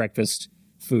can be a breakfast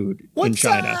food in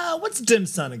China. What's dim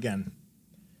sum again?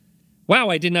 Wow,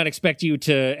 I did not expect you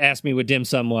to ask me what dim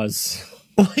sum was.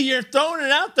 Well, you're throwing it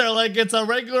out there like it's a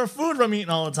regular food I'm eating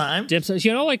all the time. Dim sum,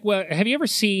 have you ever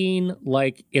seen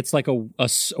it's like a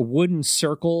wooden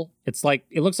circle? It's like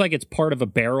it looks like it's part of a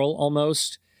barrel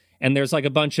almost, and there's like a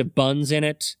bunch of buns in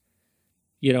it.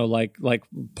 Like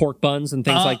pork buns and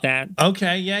things like that.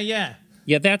 Okay, yeah.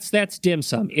 Yeah, that's dim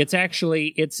sum. It's a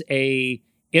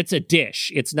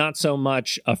dish. It's not so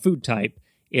much a food type.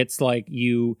 It's like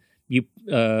you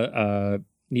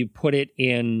put it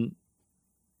in.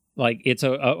 Like it's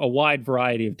a wide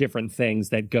variety of different things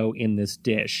that go in this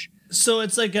dish. So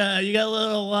it's like you got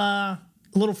a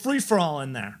little free for all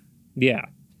in there. Yeah.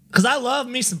 because I love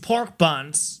me some pork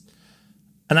buns,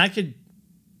 and I could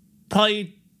probably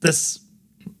eat this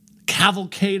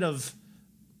cavalcade of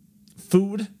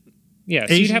food. Yeah,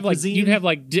 so you'd have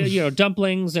like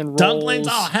dumplings and rolls. Dumplings,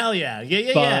 oh hell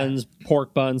yeah, buns,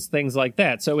 pork buns, things like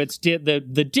that. So it's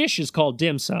the dish is called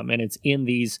dim sum, and it's in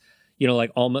these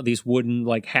like almost these wooden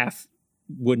like half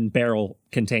wooden barrel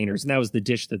containers, and that was the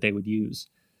dish that they would use,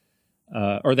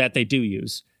 or that they do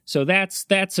use. So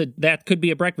that could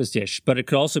be a breakfast dish, but it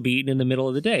could also be eaten in the middle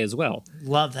of the day as well.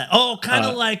 Love that. Oh, kind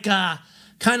of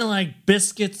like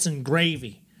biscuits and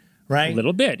gravy, right? A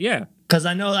little bit, yeah. Because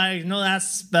I know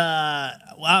that's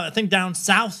I think down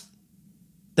south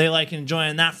they like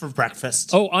enjoying that for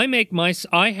breakfast. Oh, I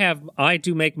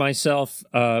do make myself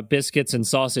biscuits and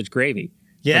sausage gravy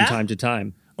from time to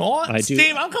time. Oh,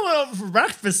 Steve, I'm coming over for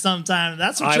breakfast sometime.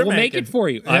 That's what you're making. Make it for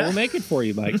you. Yeah. I will make it for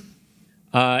you, Mike.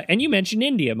 And you mentioned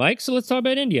India, Mike, so let's talk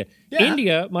about India. Yeah.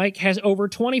 India, Mike, has over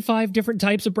 25 different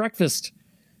types of breakfast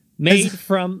made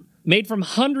from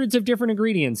hundreds of different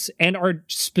ingredients and are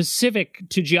specific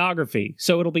to geography.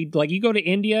 So it'll be like you go to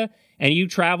India and you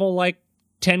travel like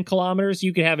 10 kilometers,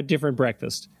 you could have a different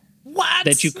breakfast. What?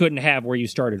 That you couldn't have where you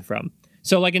started from.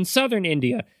 So like in southern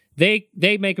India, they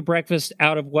make a breakfast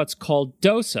out of what's called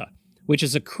dosa, which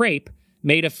is a crepe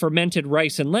made of fermented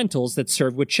rice and lentils that's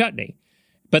served with chutney.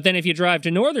 But then if you drive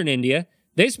to northern India,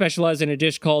 they specialize in a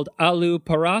dish called aloo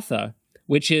paratha,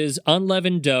 which is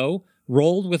unleavened dough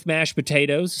rolled with mashed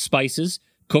potatoes, spices,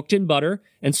 cooked in butter,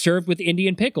 and served with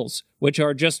Indian pickles, which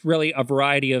are just really a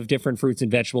variety of different fruits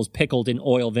and vegetables pickled in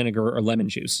oil, vinegar, or lemon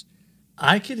juice.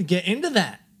 I could get into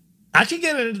that. I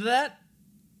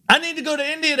need to go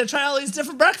to India to try all these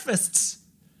different breakfasts.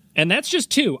 And that's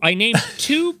just two. I named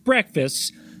two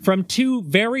breakfasts from two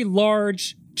very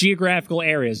large geographical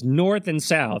areas, north and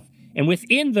south. And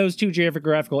within those two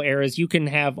geographical areas, you can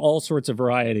have all sorts of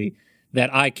variety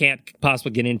that I can't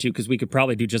possibly get into because we could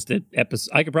probably do just an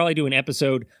episode. I could probably do an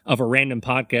episode of a random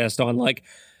podcast on like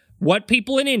what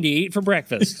people in India eat for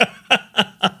breakfast.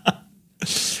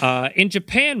 In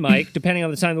Japan, Mike, depending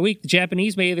on the time of the week, the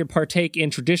Japanese may either partake in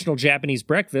traditional Japanese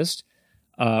breakfast,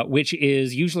 which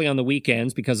is usually on the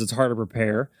weekends because it's hard to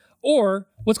prepare, or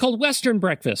what's called Western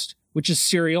breakfast, which is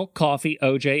cereal, coffee,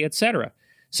 OJ, etc.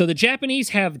 So the Japanese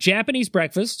have Japanese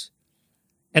breakfast,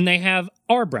 and they have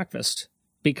our breakfast.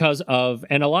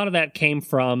 And a lot of that came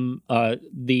from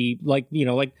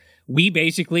we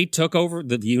basically took over,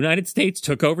 the United States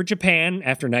took over Japan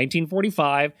after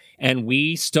 1945, and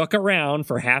we stuck around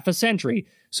for half a century.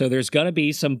 So there's going to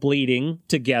be some bleeding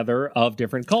together of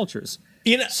different cultures.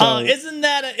 Isn't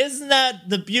that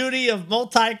the beauty of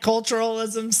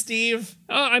multiculturalism, Steve?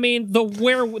 I mean,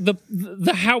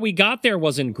 the how we got there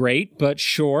wasn't great, but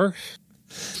sure.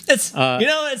 It's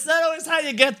it's not always how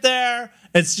you get there.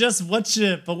 It's just what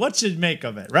you make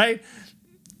of it, right?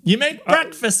 You make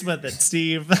breakfast with it,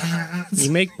 Steve.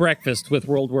 You make breakfast with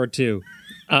World War II.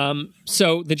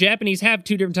 So the Japanese have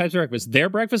two different types of breakfast. Their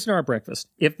breakfast and our breakfast.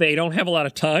 If they don't have a lot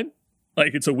of time,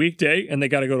 like it's a weekday and they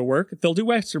got to go to work, they'll do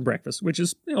Western breakfast, which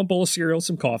is a bowl of cereal,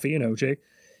 some coffee, and OJ.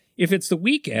 If it's the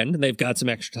weekend and they've got some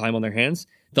extra time on their hands,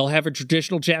 they'll have a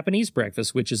traditional Japanese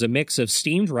breakfast, which is a mix of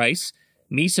steamed rice,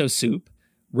 miso soup,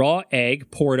 raw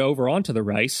egg poured over onto the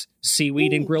rice,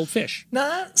 seaweed, and grilled fish. And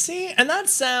that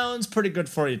sounds pretty good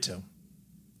for you, too.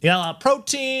 You got a lot of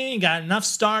protein, you got enough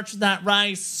starch with that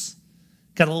rice,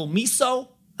 got a little miso.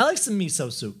 I like some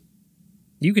miso soup.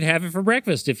 You could have it for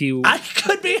breakfast I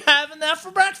could be having that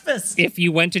for breakfast. If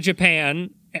you went to Japan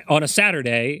on a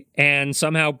Saturday and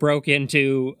somehow broke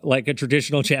into like a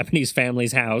traditional Japanese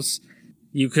family's house,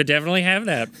 you could definitely have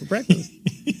that for breakfast.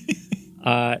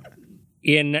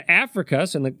 In Africa,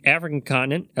 so in the African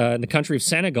continent, the country of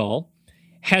Senegal,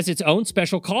 has its own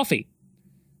special coffee.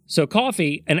 So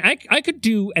coffee, and I could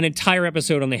do an entire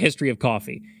episode on the history of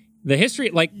coffee. The history,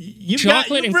 like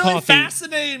chocolate and really coffee.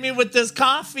 Fascinated me with this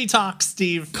coffee talk,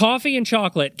 Steve. Coffee and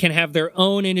chocolate can have their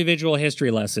own individual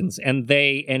history lessons, and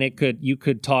you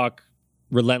could talk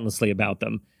relentlessly about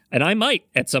them. And I might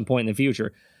at some point in the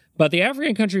future. But the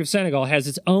African country of Senegal has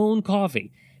its own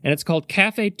coffee, and it's called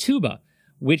Café Touba,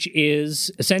 which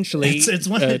is essentially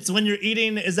it's when you're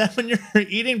eating. Is that when you're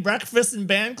eating breakfast in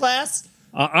band class?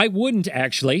 I wouldn't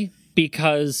actually,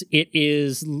 because it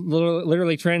is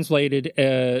literally translated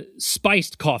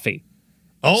spiced coffee.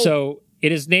 Oh, so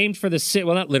it is named for the city.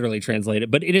 Well, not literally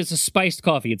translated, but it is a spiced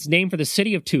coffee. It's named for the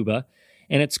city of Touba,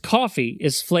 and its coffee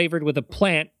is flavored with a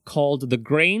plant called the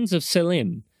grains of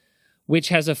selim, which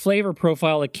has a flavor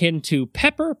profile akin to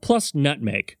pepper plus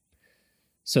nutmeg.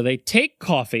 So they take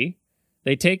coffee.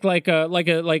 They take like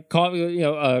coffee,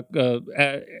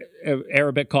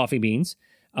 Arabic coffee beans.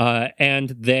 and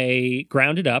they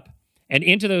ground it up. And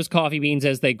into those coffee beans,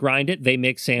 as they grind it, they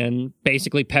mix in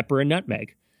basically pepper and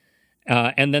nutmeg.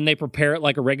 And then they prepare it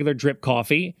like a regular drip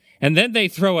coffee. And then they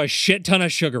throw a shit ton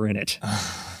of sugar in it.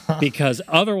 Because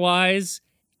otherwise,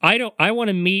 I want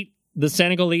to meet the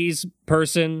Senegalese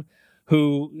person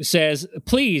who says,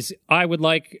 please, I would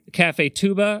like Cafe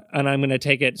Tuba, and I'm going to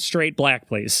take it straight black,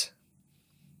 please.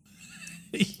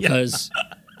 Because...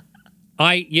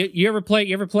 You ever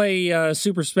play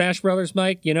Super Smash Brothers,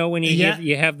 Mike? You know when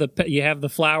you have the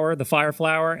flour, the fire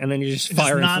flour, and then you just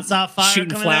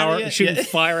shooting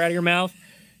fire out of your mouth.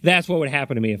 That's what would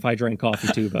happen to me if I drank coffee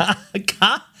tuba.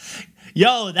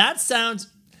 Yo, that sounds.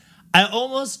 I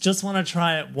almost just want to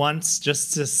try it once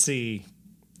just to see.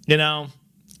 You know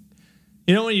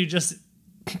when you just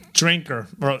drink or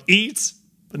eat.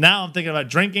 But now I'm thinking about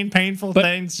drinking painful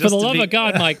things. Just for the love of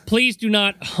God, Mike, please do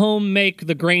not home make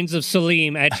the grains of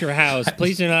Salim at your house.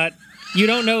 Please do not. You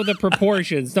don't know the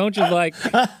proportions. Don't just like,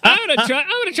 I'm gonna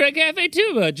try Cafe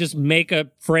Tuba. Just make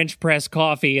a French press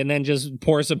coffee and then just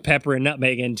pour some pepper and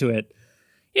nutmeg into it.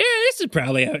 Yeah, this is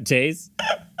probably how it tastes.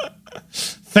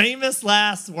 Famous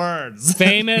last words.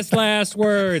 Famous last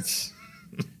words.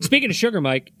 Speaking of sugar,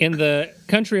 Mike, in the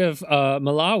country of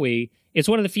Malawi, it's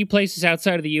one of the few places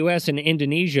outside of the U.S. and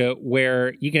Indonesia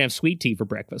where you can have sweet tea for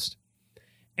breakfast.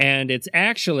 And it's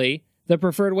actually the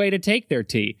preferred way to take their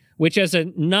tea, which as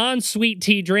a non-sweet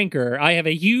tea drinker, I have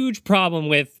a huge problem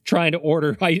with trying to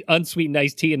order unsweetened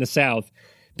iced tea in the South.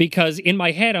 Because in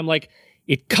my head, I'm like,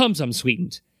 it comes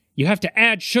unsweetened. You have to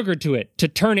add sugar to it to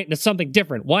turn it into something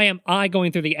different. Why am I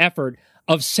going through the effort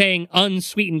of saying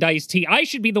unsweetened iced tea? I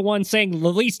should be the one saying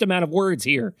the least amount of words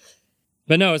here.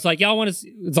 But no, it's like, y'all want to,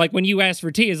 it's like when you ask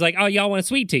for tea, it's like, oh, y'all want a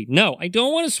sweet tea. No, I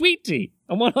don't want a sweet tea.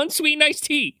 I want unsweetened iced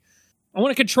tea. I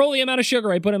want to control the amount of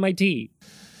sugar I put in my tea.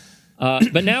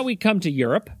 But now we come to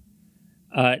Europe.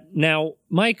 Now,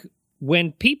 Mike,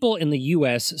 when people in the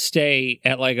U.S. stay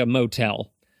at like a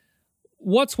motel,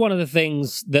 what's one of the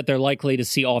things that they're likely to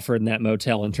see offered in that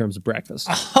motel in terms of breakfast?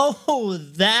 Oh,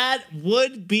 that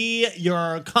would be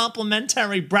your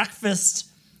complimentary breakfast.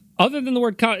 Other than the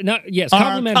word,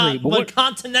 complimentary. But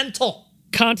continental.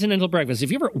 Continental breakfast.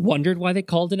 Have you ever wondered why they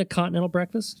called it a continental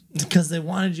breakfast? Because they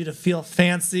wanted you to feel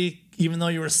fancy, even though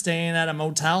you were staying at a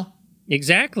motel.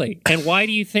 Exactly. And why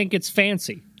do you think it's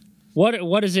fancy?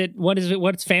 What is it?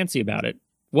 What's fancy about it?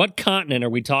 What continent are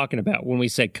we talking about when we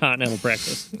say continental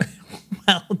breakfast?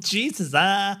 Well, Jesus,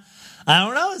 I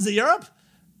don't know. Is it Europe?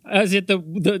 Is it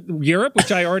the Europe,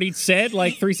 which I already said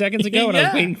like 3 seconds ago, and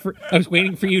I was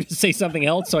waiting for you to say something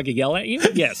else so I could yell at you?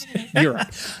 Yes,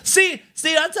 Europe. See,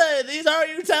 these are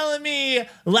you telling me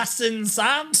lessons.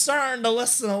 I'm starting to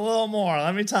listen a little more.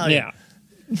 Let me tell you. Yeah.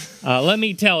 Let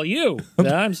me tell you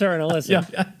that I'm starting to listen.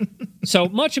 Yeah. So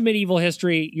much of medieval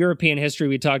history, European history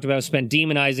we talked about, spent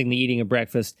demonizing the eating of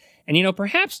breakfast. And,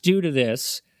 perhaps due to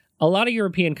this, a lot of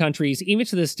European countries, even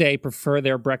to this day, prefer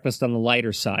their breakfast on the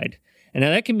lighter side. And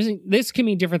now this can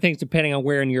mean different things depending on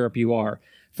where in Europe you are.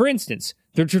 For instance,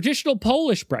 the traditional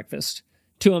Polish breakfast,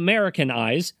 to American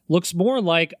eyes, looks more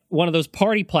like one of those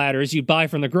party platters you buy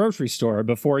from the grocery store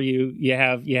before you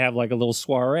have like a little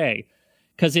soiree.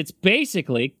 Because it's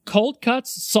basically cold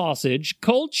cuts, sausage,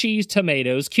 cold cheese,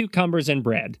 tomatoes, cucumbers, and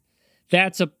bread.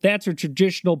 That's a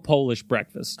traditional Polish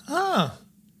breakfast. Oh.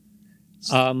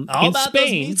 All about Spain,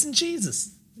 those meats and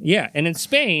cheeses. Yeah, and in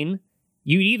Spain,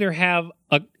 you'd either have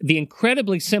the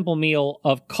incredibly simple meal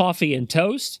of coffee and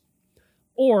toast,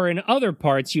 or in other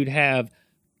parts you'd have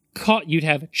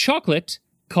chocolate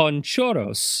con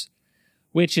churros,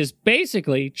 which is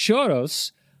basically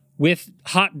churros with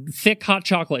thick hot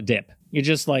chocolate dip. You're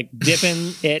just like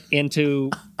dipping it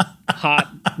into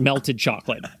hot melted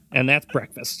chocolate, and that's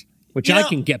breakfast, which I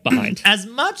can get behind. As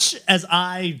much as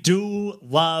I do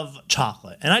love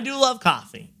chocolate, and I do love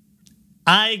coffee,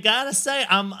 I gotta say,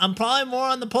 I'm probably more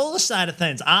on the Polish side of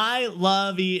things. I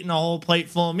love eating a whole plate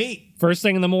full of meat. First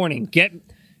thing in the morning,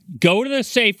 go to the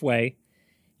Safeway,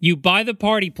 you buy the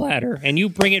party platter, and you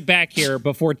bring it back here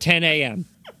before 10 a.m.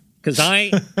 Because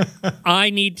I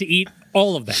need to eat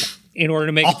all of that in order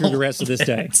to make it through the rest of this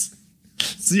day.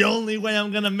 It's the only way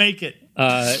I'm gonna make it.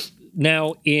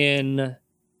 Now, in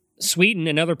Sweden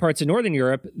and other parts of Northern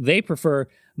Europe, they prefer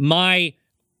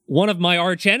one of my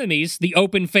arch enemies, the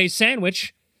open-faced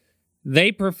sandwich.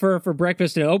 They prefer for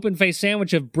breakfast an open-faced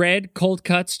sandwich of bread, cold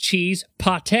cuts, cheese,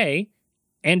 pâté,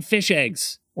 and fish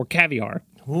eggs or caviar.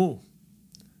 Ooh.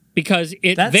 Because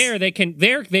they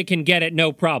can get it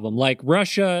no problem. Like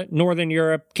Russia, Northern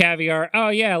Europe, caviar. Oh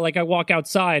yeah, like I walk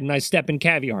outside and I step in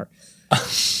caviar.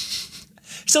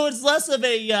 So it's less of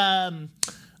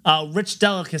rich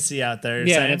delicacy out there.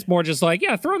 Yeah, and it's more just like,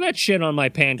 throw that shit on my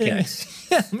pancakes.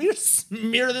 Yeah, let me just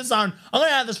smear this on. I'm going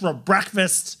to have this for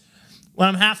breakfast when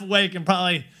I'm half awake and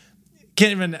probably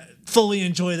can't even fully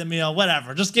enjoy the meal.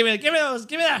 Whatever. Just give me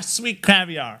that sweet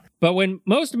caviar. But when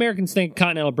most Americans think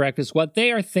continental breakfast, what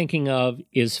they are thinking of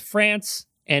is France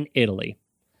and Italy,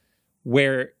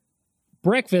 where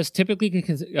breakfast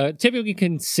typically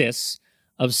consists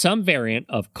of some variant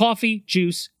of coffee,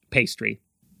 juice, pastry.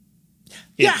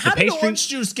 Yeah, how did orange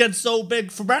juice get so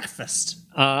big for breakfast?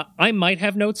 I might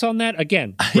have notes on that.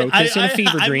 Again, wrote this in a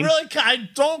fever dream. I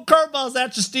don't curveballs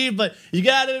at you, Steve, but you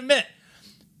gotta admit,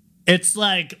 it's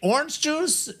like orange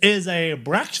juice is a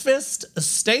breakfast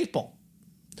staple.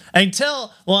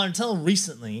 Until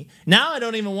recently. Now I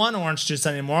don't even want orange juice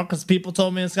anymore because people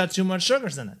told me it's got too much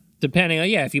sugars in it. Depending on,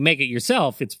 if you make it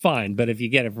yourself, it's fine. But if you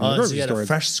get it from a grocery store, you gotta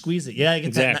fresh squeeze it. Yeah,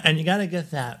 that, and you gotta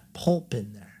get that pulp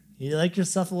in there. You like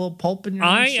yourself a little pulp in your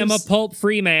I am a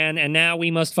pulp-free man, and now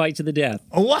we must fight to the death.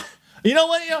 What? You know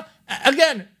what?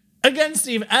 Again,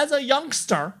 Steve, as a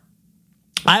youngster,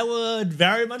 I would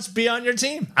very much be on your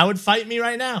team. I would fight me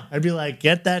right now. I'd be like,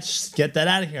 get that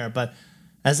out of here. But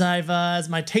as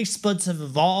my taste buds have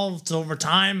evolved over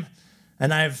time,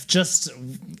 and I've just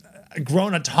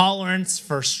grown a tolerance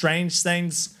for strange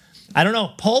things, I don't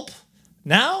know, pulp.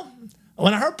 Now,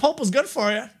 when I heard pulp was good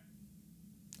for you,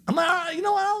 I'm like, all right, you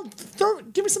know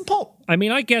what? Give me some pulp. I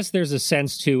mean, I guess there's a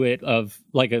sense to it of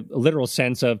like a literal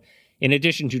sense of, in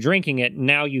addition to drinking it,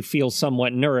 now you feel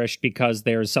somewhat nourished because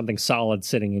there's something solid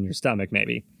sitting in your stomach,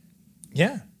 maybe.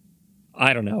 Yeah.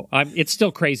 I don't know. It's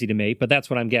still crazy to me, but that's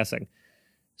what I'm guessing.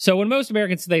 So when most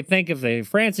Americans, they think of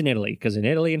France and Italy, because in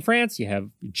Italy and France, you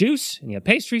have juice, and you have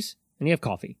pastries, and you have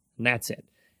coffee, and that's it.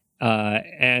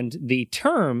 And the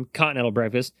term continental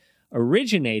breakfast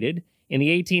originated in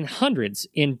the 1800s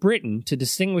in Britain to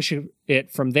distinguish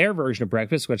it from their version of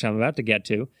breakfast, which I'm about to get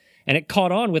to. And it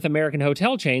caught on with American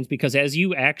hotel chains because, as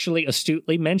you actually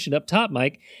astutely mentioned up top,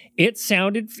 Mike, it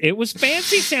was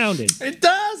fancy sounding. It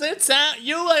does. It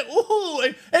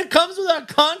comes with a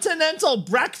continental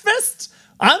breakfast?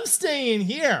 I'm staying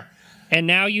here. And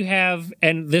now you have,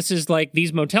 and this is like,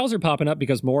 these motels are popping up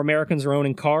because more Americans are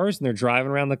owning cars and they're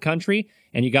driving around the country,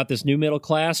 and you got this new middle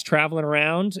class traveling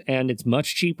around, and it's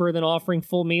much cheaper than offering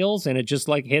full meals, and it just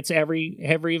like hits every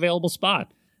available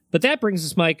spot. But that brings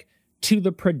us, Mike, to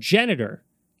the progenitor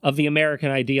of the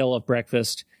American ideal of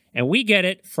breakfast, and we get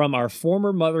it from our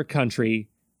former mother country,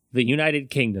 the United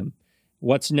Kingdom,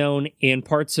 what's known in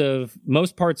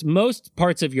most parts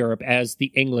of Europe as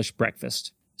the English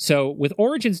breakfast. So, with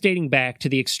origins dating back to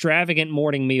the extravagant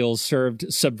morning meals served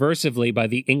subversively by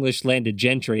the English landed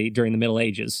gentry during the Middle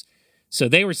Ages. So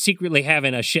they were secretly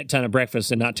having a shit ton of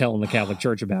breakfast and not telling the Catholic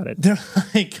Church about it. They're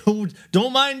like, oh,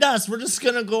 don't mind us. We're just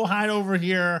going to go hide over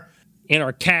here in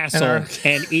our castle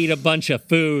and eat a bunch of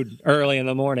food early in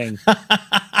the morning.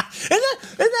 Isn't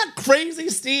that crazy,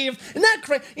 Steve? Isn't that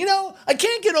crazy? You know, I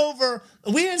can't get over,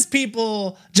 we as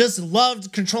people just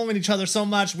loved controlling each other so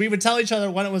much, we would tell each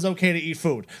other when it was okay to eat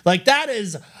food. Like, that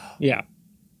is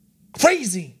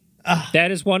crazy.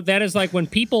 That is like when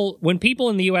people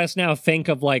in the U.S. now think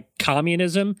of like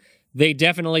communism, they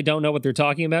definitely don't know what they're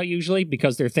talking about usually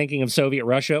because they're thinking of Soviet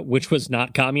Russia, which was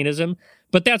not communism.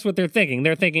 But that's what they're thinking.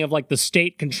 They're thinking of like the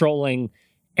state controlling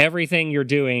everything you're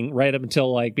doing right up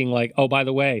until like being like, oh, by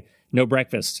the way, no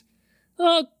breakfast.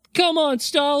 Oh, come on,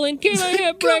 Stalin. Can I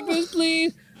have breakfast,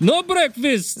 please? No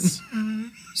breakfasts.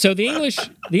 So the English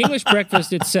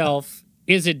breakfast itself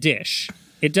is a dish.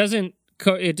 It doesn't,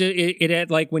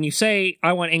 it like when you say,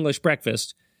 I want English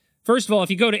breakfast, first of all, if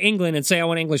you go to England and say, I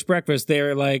want English breakfast,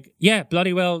 they're like, yeah,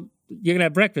 bloody well, you're going to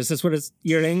have breakfast. That's what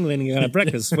you're in England and you're going to have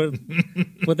breakfast.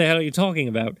 What the hell are you talking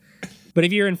about? But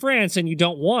if you're in France and you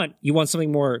want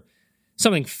something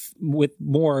with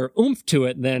more oomph to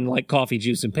it than like coffee,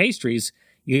 juice, and pastries,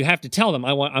 you have to tell them,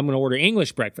 I'm going to order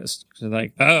English breakfast. So they're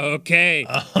like, oh, okay,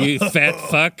 you fat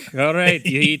fuck. All right,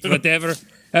 you eat whatever.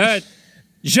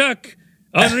 Jacques,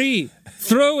 Henri,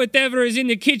 throw whatever is in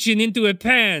the kitchen into a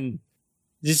pan.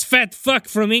 This fat fuck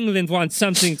from England wants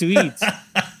something to eat.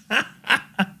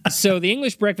 So the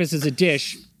English breakfast is a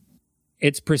dish.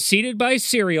 It's preceded by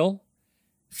cereal,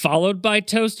 followed by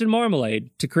toast and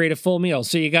marmalade to create a full meal.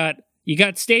 So you got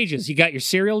stages. You got your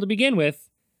cereal to begin with,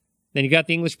 then you got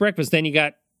the English breakfast, then you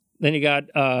got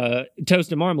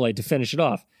toast and marmalade to finish it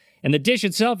off. And the dish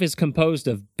itself is composed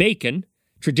of bacon,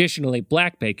 traditionally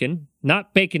black bacon,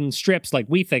 not bacon strips like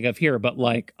we think of here, but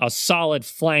like a solid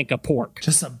flank of pork.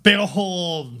 Just a big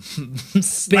old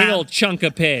big old chunk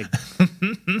of pig.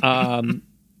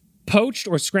 Poached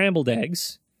or scrambled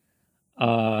eggs,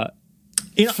 fried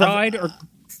or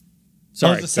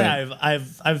Sorry. I was to say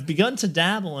I've begun to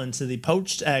dabble into the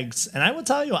poached eggs, and I will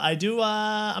tell you, I do.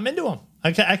 I'm into them.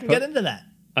 I can get into that.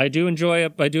 I do enjoy a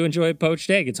poached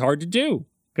egg. It's hard to do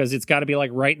because it's got to be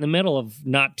like right in the middle of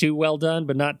not too well done,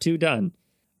 but not too done.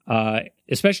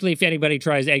 Especially if anybody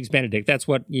tries Eggs Benedict. That's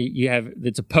what you have.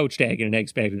 It's a poached egg and an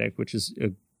Eggs Benedict, which is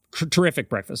a terrific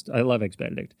breakfast. I love Eggs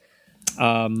Benedict.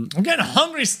 I'm getting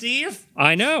hungry, Steve.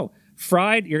 I know.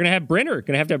 Fried. You're gonna have Brinner.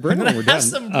 Gonna have to have Brinner when we're done.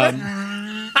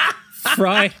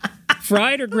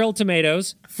 Fried or grilled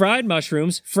tomatoes, fried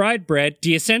mushrooms, fried bread.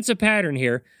 Do you sense a pattern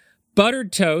here?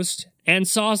 Buttered toast and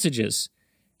sausages.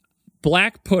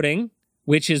 Black pudding,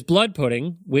 which is blood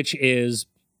pudding, which is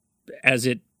as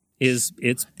it is.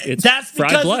 It's that's fried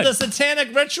because blood. of the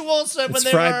satanic rituals when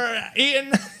they were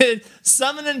eating,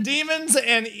 summoning demons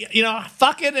and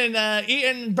fucking and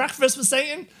eating breakfast with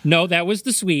Satan. No, that was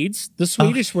the Swedes. The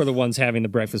Swedish were the ones having the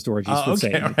breakfast orgies with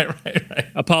Satan.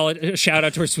 Right. Shout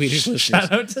out to our Swedish listeners.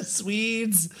 Shout out to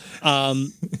Swedes.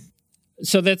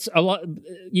 So that's a lot.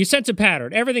 You sense a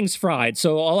pattern. Everything's fried.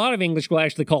 So a lot of English will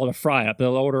actually call it a fry up.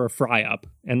 They'll order a fry up,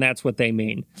 and that's what they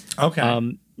mean.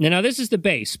 Okay. Now this is the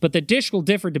base, but the dish will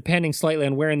differ depending slightly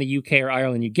on where in the UK or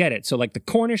Ireland you get it. So like the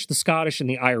Cornish, the Scottish, and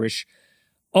the Irish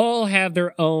all have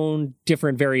their own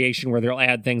different variation where they'll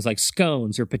add things like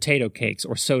scones or potato cakes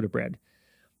or soda bread.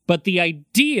 But the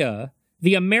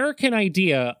American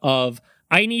idea of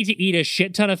I need to eat a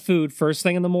shit ton of food first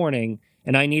thing in the morning,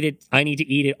 and I need to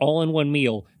eat it all in one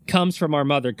meal, comes from our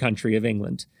mother country of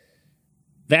England.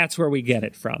 That's where we get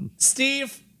it from.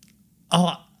 Steve,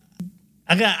 I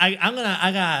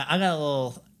got a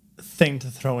little thing to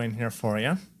throw in here for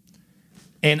you.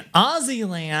 In Aussie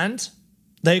land,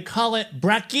 they call it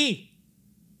brekkie.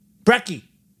 Brekkie.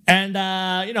 And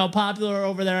popular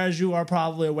over there, as you are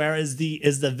probably aware, is the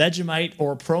Vegemite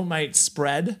or Promite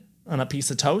spread on a piece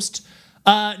of toast.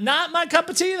 Not my cup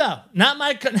of tea though. Not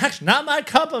my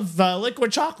cup of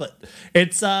liquid chocolate.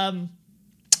 It's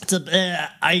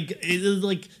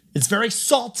very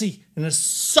salty and it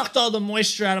sucked all the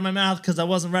moisture out of my mouth because I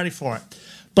wasn't ready for it.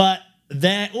 But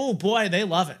they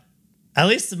love it. At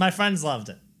least my friends loved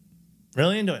it.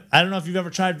 Really into it. I don't know if you've ever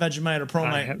tried Vegemite or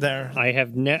Promite there. I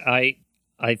have.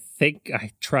 I think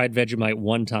I tried Vegemite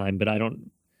one time, but I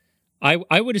don't.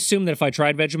 I would assume that if I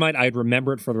tried Vegemite, I'd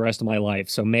remember it for the rest of my life.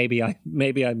 So maybe I'm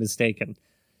mistaken.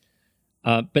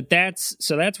 But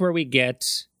that's where we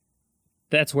get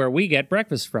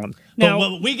breakfast from. Now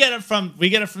but we get it from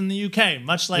the UK,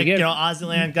 much like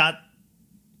Aussie got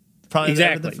probably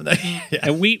exactly. From there. Yeah.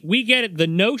 And we get it, the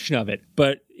notion of it,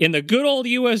 but in the good old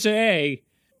USA,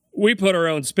 we put our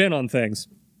own spin on things.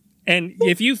 And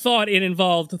if you thought it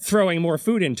involved throwing more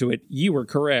food into it, you were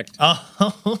correct.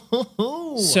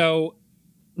 Oh. So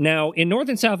now in North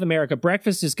and South America,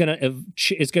 breakfast is going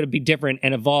to be different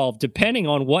and evolve depending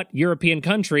on what European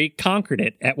country conquered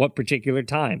it at what particular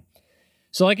time.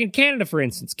 So like in Canada, for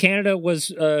instance, Canada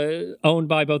was owned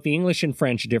by both the English and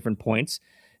French at different points.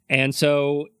 And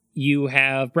so you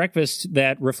have breakfast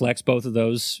that reflects both of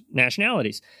those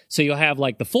nationalities. So you'll have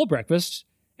like the full breakfast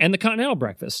and the continental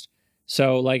breakfast.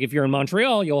 So, like, if you're in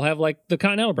Montreal, you'll have, like, the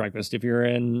continental breakfast. If you're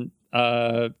in,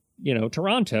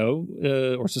 Toronto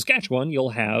or Saskatchewan, you'll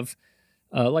have,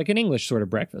 like, an English sort of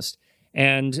breakfast.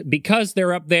 And because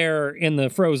they're up there in the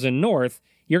frozen north,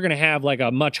 you're going to have, like,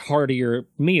 a much heartier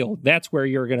meal. That's where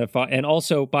you're going to find. And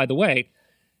also, by the way,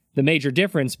 the major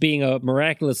difference being a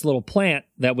miraculous little plant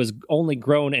that was only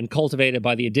grown and cultivated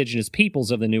by the indigenous peoples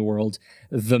of the New World,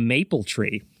 the maple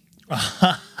tree.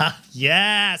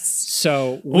 Yes.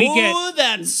 So we get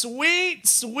that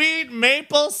sweet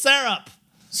maple syrup.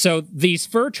 So these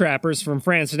fur trappers from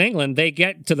France and England, they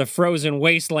get to the frozen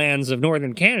wastelands of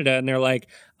northern Canada and they're like,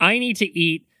 I need to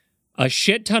eat a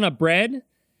shit ton of bread.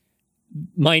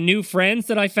 My new friends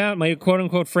that I found, my quote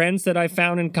unquote friends that I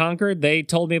found in Concord, they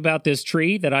told me about this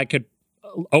tree that I could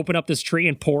open up this tree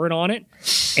and pour it on it.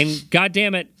 And God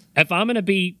damn it, if I'm going to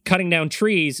be cutting down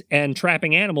trees and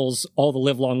trapping animals all the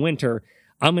livelong winter,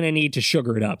 I'm going to need to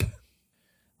sugar it up.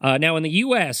 Now, in the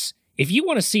U.S., if you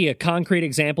want to see a concrete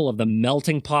example of the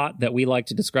melting pot that we like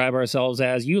to describe ourselves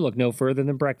as, you look no further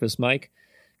than breakfast, Mike.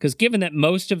 Because given that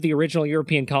most of the original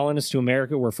European colonists to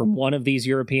America were from one of these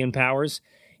European powers,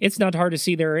 it's not hard to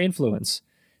see their influence.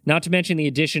 Not to mention the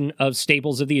addition of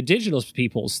staples of the indigenous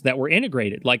peoples that were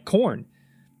integrated, like corn.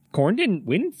 We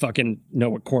didn't fucking know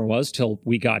what corn was till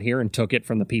we got here and took it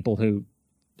from the people who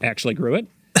actually grew it.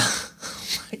 Oh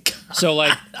my God. So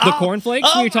like the cornflakes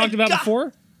we talked about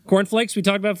before,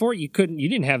 you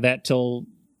didn't have that till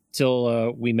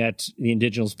we met the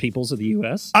indigenous peoples of the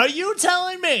U.S. Are you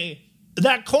telling me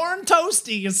that corn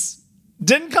toasties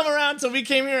Didn't come around until we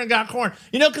came here and got corn.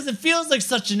 You know, because it feels like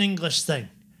such an English thing.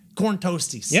 Corn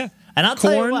toasties. Yeah. And I'll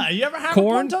tell you what, you ever had a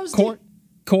corn toastie?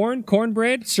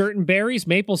 Cornbread, certain berries,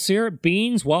 maple syrup,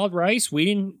 beans, wild rice.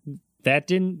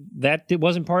 That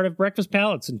wasn't part of breakfast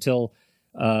palettes until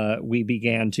we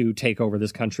began to take over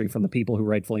this country from the people who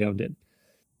rightfully owned it.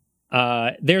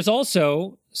 There's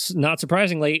also, not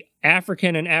surprisingly,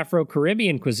 African and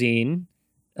Afro-Caribbean cuisine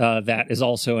that is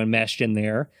also enmeshed in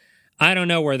there. I don't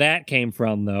know where that came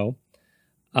from, though.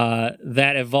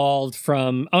 That evolved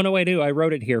from... Oh, no, I do. I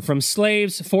wrote it here. From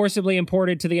slaves forcibly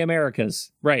imported to the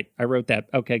Americas. Right, I wrote that.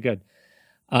 Okay, good.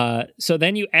 So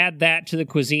then you add that to the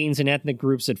cuisines and ethnic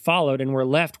groups that followed, and we're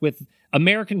left with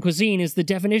American cuisine is the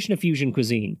definition of fusion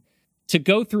cuisine. To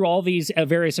go through all these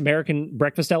various American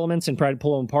breakfast elements and try to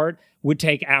pull them apart would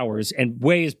take hours and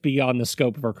ways beyond the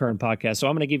scope of our current podcast. So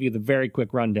I'm going to give you the very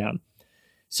quick rundown.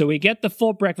 So we get the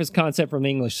full breakfast concept from the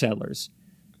English settlers.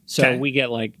 So we get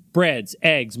like breads,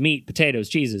 eggs, meat, potatoes,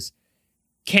 cheeses.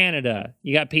 Canada,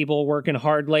 you got people working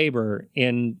hard labor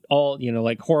in all,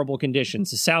 like horrible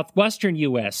conditions. The southwestern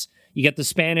U.S., you get the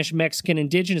Spanish, Mexican,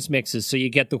 indigenous mixes. So you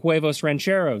get the huevos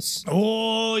rancheros.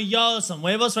 Oh, yo, some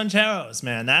huevos rancheros,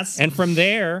 man. And from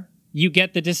there, you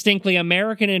get the distinctly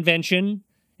American invention,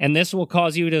 and this will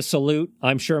cause you to salute,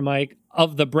 I'm sure, Mike,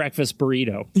 of the breakfast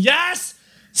burrito. Yes!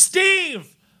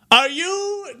 Steve! Are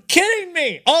you kidding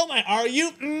me? Oh my, are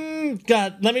you?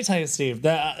 God, let me tell you, Steve,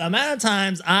 the amount of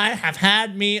times I have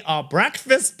had me a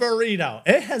breakfast burrito,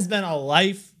 it has been a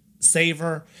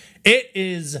lifesaver. It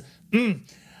is,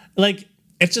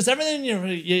 it's just everything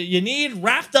you need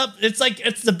wrapped up.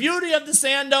 It's the beauty of the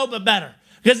sando, but better.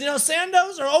 Because,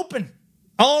 sandos are open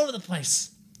all over the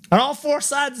place. On all four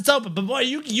sides, it's open. But boy,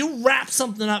 you wrap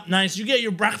something up nice. You get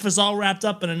your breakfast all wrapped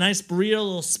up in a nice burrito, a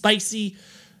little spicy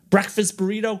breakfast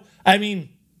burrito. I mean,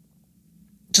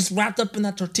 just wrapped up in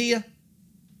that tortilla.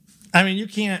 I mean, you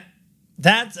can't.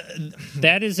 That's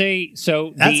a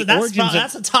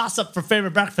toss up for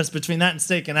favorite breakfast between that and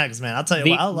steak and eggs, man. I'll tell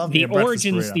you what, I love the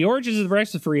origins. The origins of the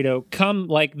breakfast burrito come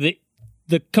like the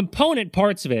component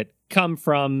parts of it come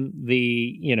from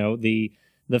the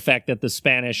fact that the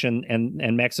Spanish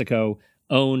and Mexico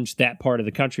owned that part of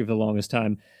the country for the longest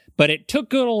time. But it took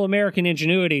good old American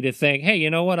ingenuity to think, hey, you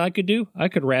know what I could do? I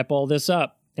could wrap all this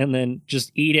up and then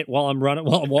just eat it while I'm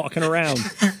walking around.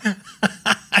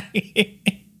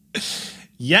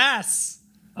 Yes.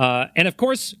 And of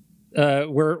course,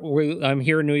 I'm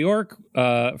here in New York.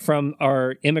 From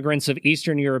our immigrants of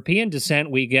Eastern European descent,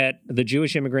 we get the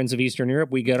Jewish immigrants of Eastern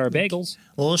Europe. We get our bagels.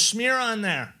 A little smear on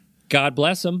there. God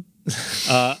bless them.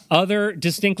 Other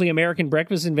distinctly American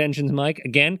breakfast inventions, Mike,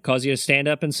 again, cause you to stand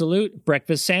up and salute.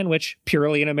 Breakfast sandwich,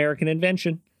 purely an American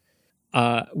invention,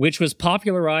 which was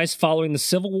popularized following the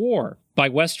Civil War by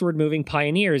westward moving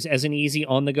pioneers as an easy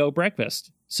on-the-go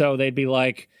breakfast. So they'd be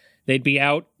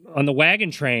out on the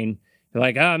wagon train. They're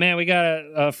like, oh man, we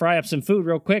gotta fry up some food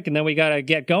real quick, and then we gotta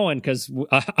get going because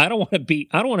I don't want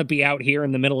to be out here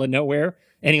in the middle of nowhere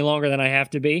any longer than I have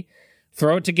to be.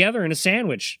 Throw it together in a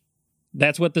sandwich.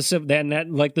 That's what the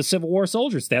Civil War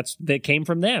soldiers. That came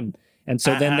from them, and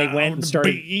so then they went and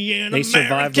started. They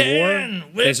survived the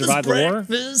war. They survived the war.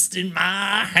 Breakfast in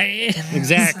my hand.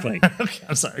 Exactly. Okay,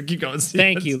 I'm sorry. Keep going.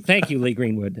 Thank you, Lee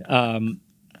Greenwood.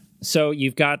 So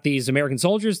you've got these American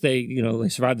soldiers. They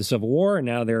survived the Civil War, and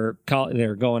now they're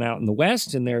going out in the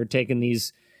West, and they're taking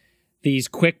these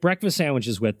quick breakfast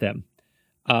sandwiches with them.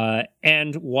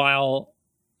 And while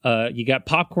you got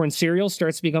popcorn cereal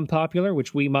starts to become popular,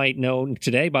 which we might know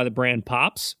today by the brand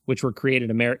Pops, which were created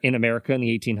in America in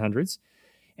the 1800s.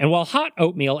 And while hot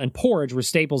oatmeal and porridge were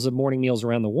staples of morning meals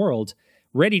around the world,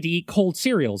 ready-to-eat cold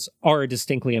cereals are a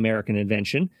distinctly American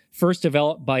invention, first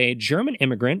developed by a German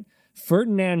immigrant,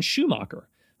 Ferdinand Schumacher,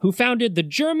 who founded the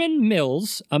German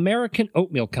Mills American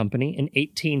Oatmeal Company in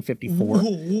 1854.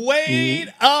 Wait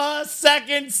a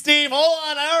second, Steve. Hold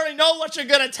on. I already know what you're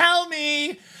going to tell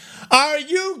me. Are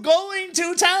you going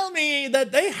to tell me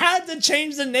that they had to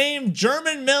change the name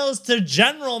German Mills to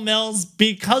General Mills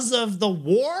because of the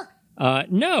war?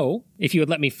 No, if you would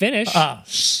let me finish. I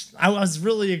was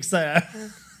really excited.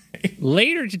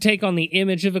 Later to take on the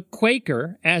image of a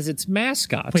Quaker as its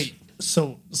mascot. Wait,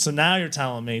 so now you're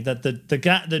telling me that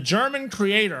the German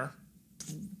creator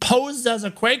posed as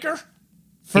a Quaker?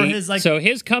 So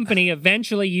his company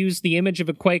eventually used the image of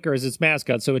a Quaker as its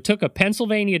mascot. So it took the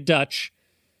Pennsylvania Dutch,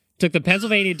 took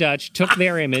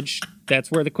their image,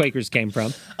 that's where the Quakers came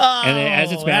from, and then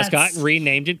as its mascot,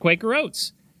 renamed it Quaker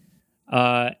Oats.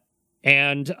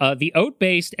 And the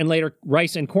oat-based and later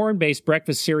rice and corn-based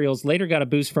breakfast cereals later got a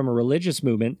boost from a religious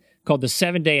movement called the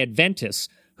Seventh-day Adventists,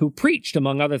 who preached,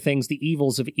 among other things, the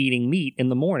evils of eating meat in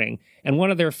the morning. And one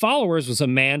of their followers was a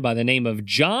man by the name of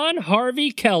John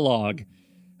Harvey Kellogg,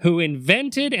 who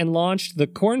invented and launched the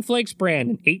Cornflakes brand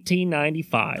in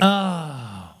 1895.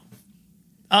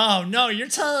 Oh no, you're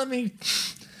telling me,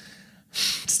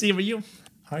 Steve,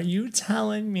 are you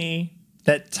telling me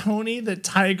that Tony the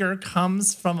Tiger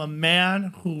comes from a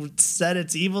man who said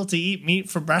it's evil to eat meat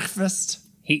for breakfast?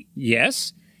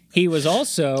 Yes. He was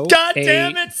also God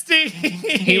damn it, Steve.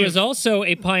 He was also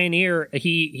a pioneer.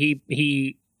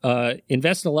 He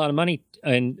invested a lot of money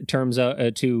in terms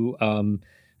of to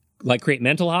like create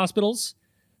mental hospitals.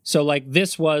 So like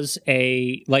this was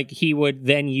he would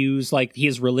then use like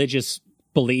his religious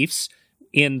beliefs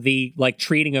in the like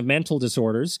treating of mental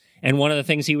disorders, and one of the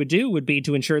things he would do would be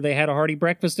to ensure they had a hearty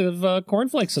breakfast of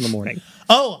cornflakes in the morning.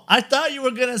 Oh, I thought you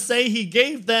were gonna say he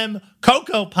gave them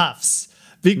Cocoa Puffs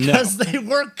because they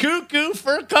were cuckoo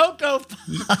for Cocoa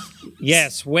Puffs.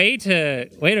 Yes, way to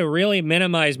really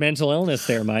minimize mental illness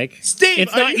there, Mike. Steve,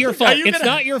 it's not your fault. It's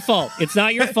not your fault. It's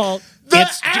not your fault. The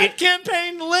ad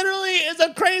campaign literally is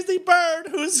a crazy bird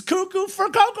who's cuckoo for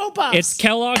Cocoa Puffs. It's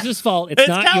Kellogg's fault. It's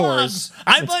not Kellogg's. yours.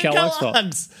 I blame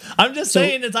Kellogg's. I'm just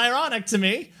saying it's ironic to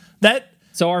me that.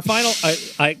 So our final,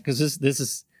 because this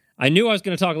is, I knew I was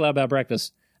going to talk a lot about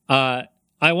breakfast. I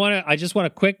just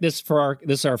want to this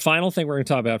is our final thing we're going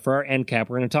to talk about for our end cap.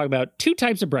 We're going to talk about two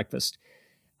types of breakfast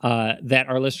that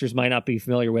our listeners might not be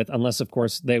familiar with, unless of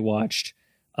course they watched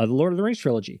the Lord of the Rings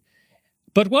trilogy.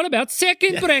 But what about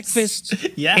second breakfast?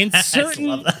 Yes,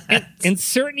 in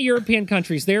certain European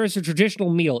countries, there is a traditional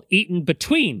meal eaten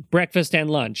between breakfast and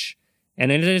lunch, and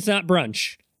it is not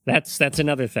brunch. That's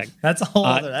another thing. That's a whole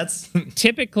other. That's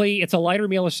typically it's a lighter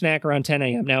meal or snack around 10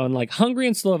 a.m. Now in like Hungary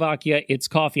and Slovakia, it's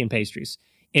coffee and pastries.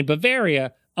 In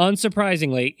Bavaria,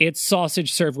 unsurprisingly, it's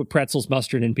sausage served with pretzels,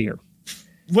 mustard, and beer.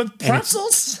 With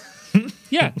pretzels?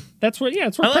 Yeah, that's where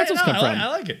pretzels come from. I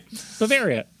like it.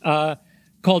 Bavaria.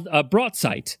 Called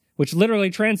Brotzeit, which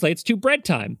literally translates to bread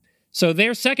time. So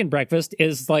their second breakfast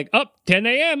is like, 10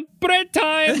 a.m., bread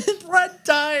time. Bread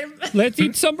time. Let's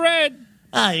eat some bread.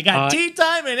 You got tea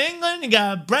time in England. You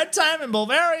got bread time in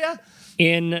Bavaria.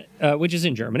 Which is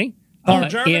in Germany. Or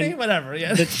Germany, whatever.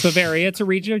 Yeah. It's Bavaria. It's a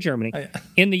region of Germany.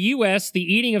 In the U.S., the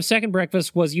eating of second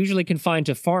breakfast was usually confined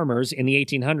to farmers in the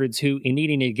 1800s who, in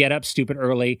needing to get up stupid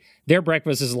early, their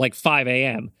breakfast is like 5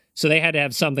 a.m. So they had to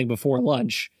have something before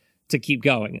lunch to keep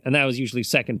going, and that was usually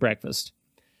second breakfast.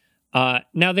 Now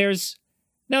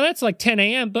that's like 10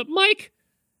 a.m. But Mike,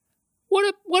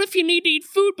 what if you need to eat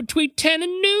food between 10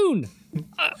 and noon?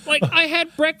 I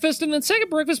had breakfast and then second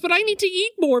breakfast, but I need to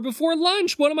eat more before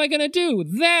lunch. What am I going to do?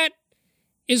 That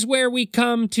is where we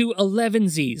come to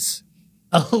elevensies.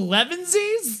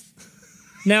 Elevensies?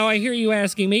 Now I hear you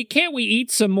asking me, can't we eat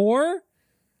some more?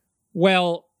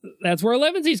 Well, that's where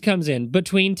elevensies comes in.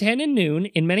 Between 10 and noon,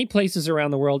 in many places around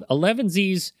the world,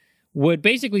 elevensies would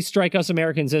basically strike us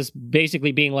Americans as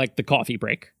basically being like the coffee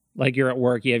break. Like you're at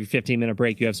work, you have your 15-minute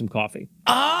break, you have some coffee.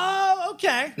 Oh,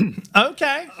 okay.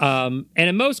 Okay. And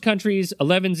in most countries,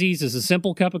 elevensies is a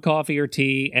simple cup of coffee or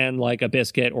tea and like a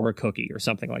biscuit or a cookie or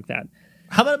something like that.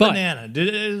 How about a banana?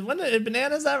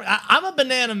 Bananas? I'm a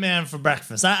banana man for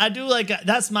breakfast. I do like,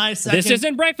 that's my second. This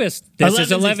isn't breakfast. This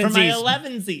is elevensies. For my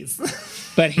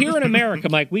elevensies. But here in America,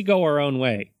 Mike, we go our own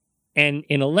way. And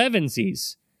in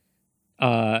elevensies,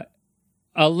 like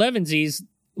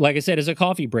I said, is a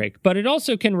coffee break. But it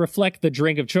also can reflect the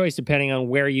drink of choice depending on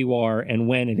where you are and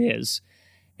when it is.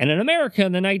 And in America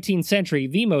in the 19th century,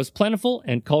 the most plentiful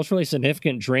and culturally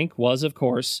significant drink was, of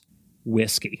course,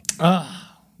 whiskey.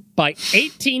 By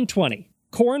 1820,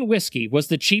 corn whiskey was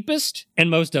the cheapest and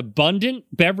most abundant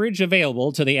beverage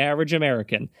available to the average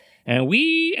American. And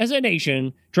we, as a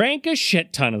nation, drank a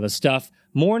shit ton of the stuff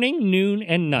morning, noon,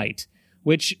 and night,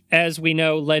 which, as we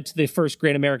know, led to the first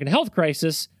great American health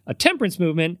crisis, a temperance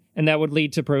movement, and that would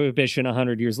lead to prohibition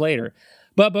 100 years later.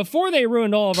 But before they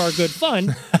ruined all of our good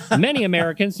fun, many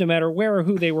Americans, no matter where or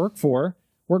who they work for,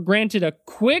 were granted a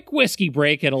quick whiskey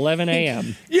break at 11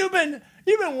 a.m. You've been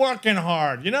working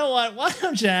hard. You know what? Why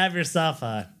don't you have yourself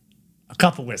a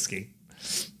cup of whiskey?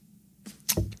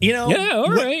 You know, yeah,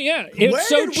 all right, yeah. It's where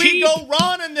so did cheap. we go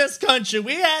wrong in this country?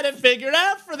 We had it figured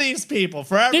out for these people.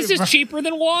 This is cheaper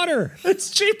than water. It's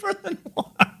cheaper than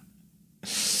water.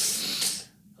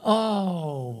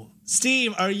 Oh,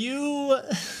 Steve, are you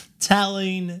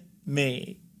telling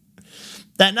me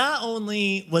that not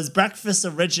only was breakfast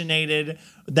originated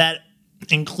that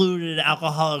included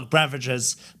alcoholic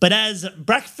beverages, but as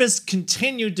breakfast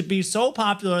continued to be so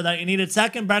popular that you needed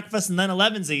second breakfast and then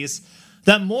elevensies,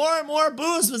 that more and more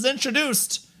booze was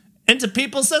introduced into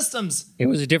people's systems? It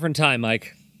was a different time,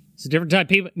 Mike. It's a different time.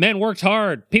 Men worked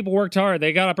hard. People worked hard.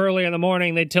 They got up early in the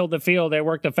morning. They tilled the field. They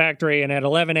worked the factory. And at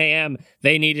 11 a.m.,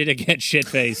 they needed to get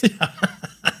shit-faced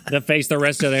to face the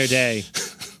rest of their day.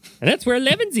 And that's where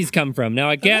elevensies come from. Now,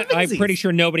 I'm pretty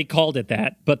sure nobody called it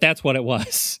that, but that's what it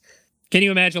was. Can you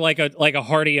imagine like a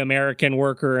hardy American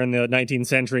worker in the 19th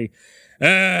century?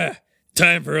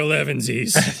 Time for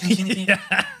elevensies.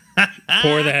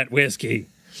 Pour that whiskey.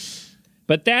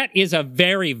 But that is a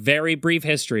very, very brief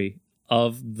history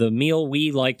of the meal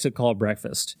we like to call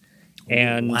breakfast.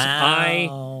 And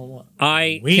wow.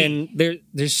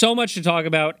 There's so much to talk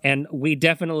about, and we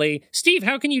definitely... Steve,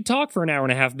 how can you talk for an hour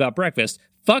and a half about breakfast?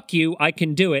 Fuck you, I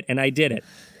can do it, and I did it.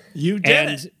 You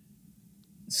did it.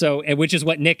 So, which is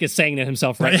what Nick is saying to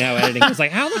himself right now, editing. He's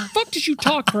like, how the fuck did you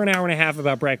talk for an hour and a half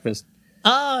about breakfast?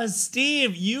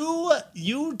 Steve,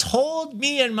 you told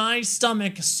me in my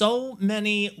stomach so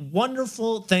many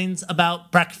wonderful things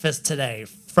about breakfast today.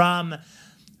 From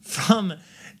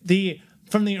the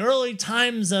early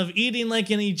times of eating like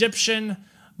an Egyptian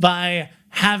by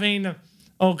having,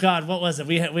 oh God, what was it?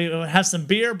 We would have some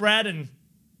beer, bread, and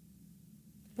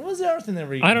what was the other thing that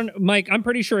we eating? I don't know, Mike. I'm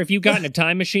pretty sure if you got in a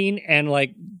time machine and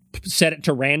like set it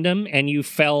to random and you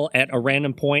fell at a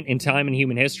random point in time in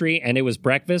human history and it was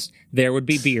breakfast, there would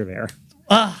be beer there.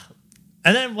 And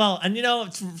then,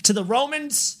 to the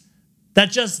Romans that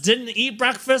just didn't eat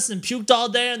breakfast and puked all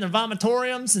day in their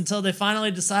vomitoriums until they finally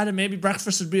decided maybe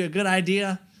breakfast would be a good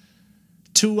idea.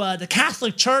 To the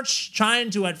Catholic Church trying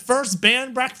to at first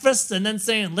ban breakfast and then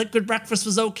saying liquid breakfast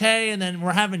was okay, and then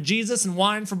we're having Jesus and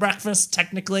wine for breakfast,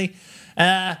 technically.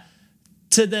 With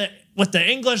the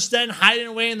English then hiding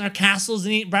away in their castles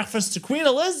and eating breakfast, to Queen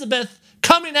Elizabeth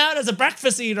coming out as a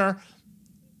breakfast eater.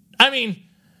 I mean,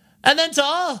 and then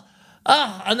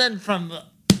and then from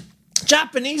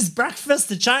Japanese breakfast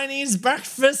to Chinese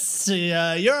breakfast to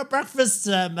Europe breakfast,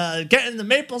 getting the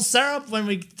maple syrup when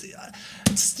we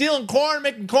stealing corn,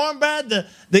 making cornbread,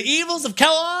 the evils of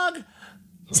Kellogg.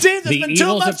 Steve, there's been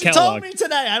too much you told me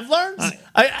today. I've learned.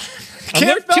 I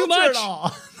can't filter too much. It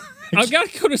all. I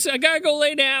gotta go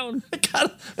lay down.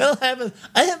 I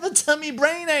have a tummy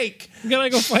brain ache. I gotta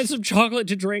go find some chocolate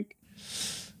to drink.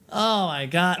 Oh my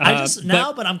God!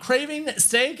 But I'm craving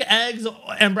steak, eggs,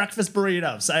 and breakfast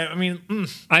burritos.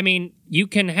 I mean, you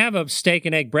can have a steak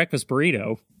and egg breakfast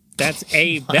burrito. That's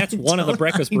one of the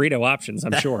breakfast burrito options,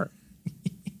 I'm sure.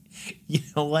 You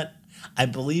know what? I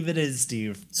believe it is,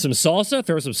 Steve. Some salsa?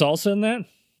 Throw some salsa in that?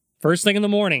 First thing in the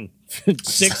morning,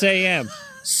 6 a.m.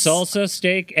 Salsa,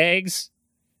 steak, eggs,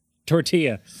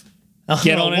 tortilla.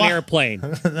 Get on an airplane.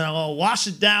 Then I'll wash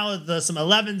it down with some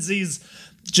 11sies,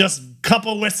 just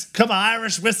couple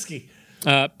Irish whiskey.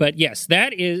 But yes,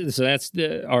 that's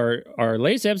our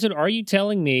latest episode. Are You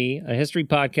Telling Me? A history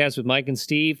podcast with Mike and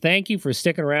Steve. Thank you for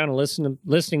sticking around and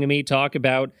listening to me talk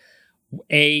about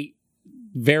a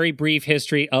very brief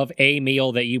history of a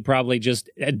meal that you probably just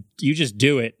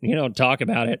do it. You don't talk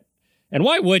about it. And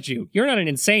why would you? You're not an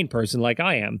insane person like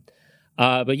I am.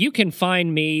 But you can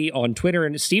find me on Twitter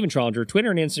and Steven Trollinger,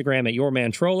 Twitter and Instagram at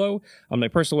YourManTrollo, on my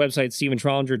personal website,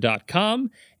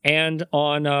 StevenTrollinger.com, and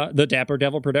on the Dapper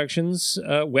Devil Productions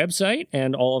website,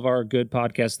 and all of our good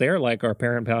podcasts there, like our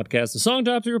parent podcast, The Song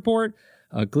Topsy Report,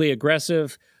 Glee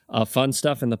Aggressive, fun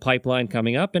stuff in the pipeline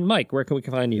coming up. And Mike, where can we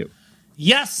find you?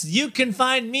 Yes, you can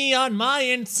find me on my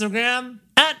Instagram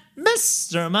at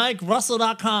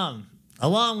MrMikeRussell.com.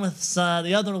 Along with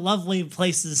the other lovely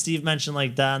places Steve mentioned,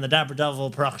 like that, on the Dapper Devil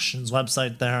Productions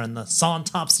website there, and the Song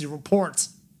Topsy Report.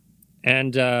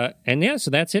 And yeah,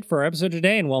 so that's it for our episode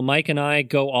today. And while Mike and I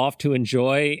go off to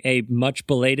enjoy a much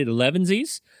belated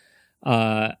elevensies,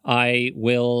 I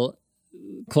will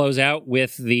close out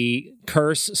with the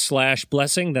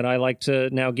curse/blessing that I like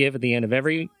to now give at the end of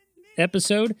every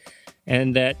episode,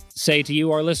 and that say to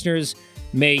you, our listeners,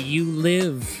 may you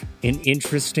live in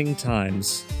interesting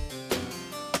times.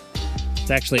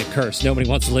 It's actually a curse. Nobody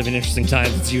wants to live in interesting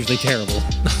times. It's usually terrible.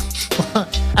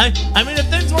 I mean, if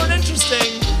things weren't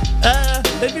interesting,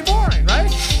 they'd be boring,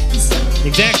 right?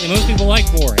 Exactly. Most people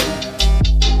like boring.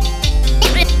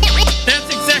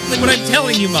 That's exactly what I'm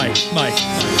telling you, Mike.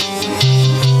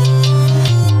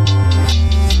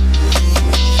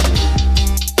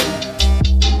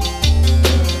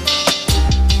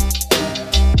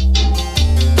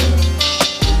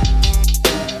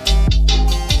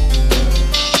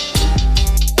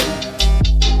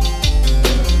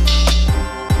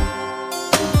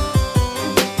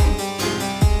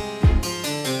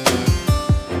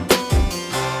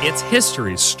 It's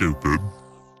history, stupid.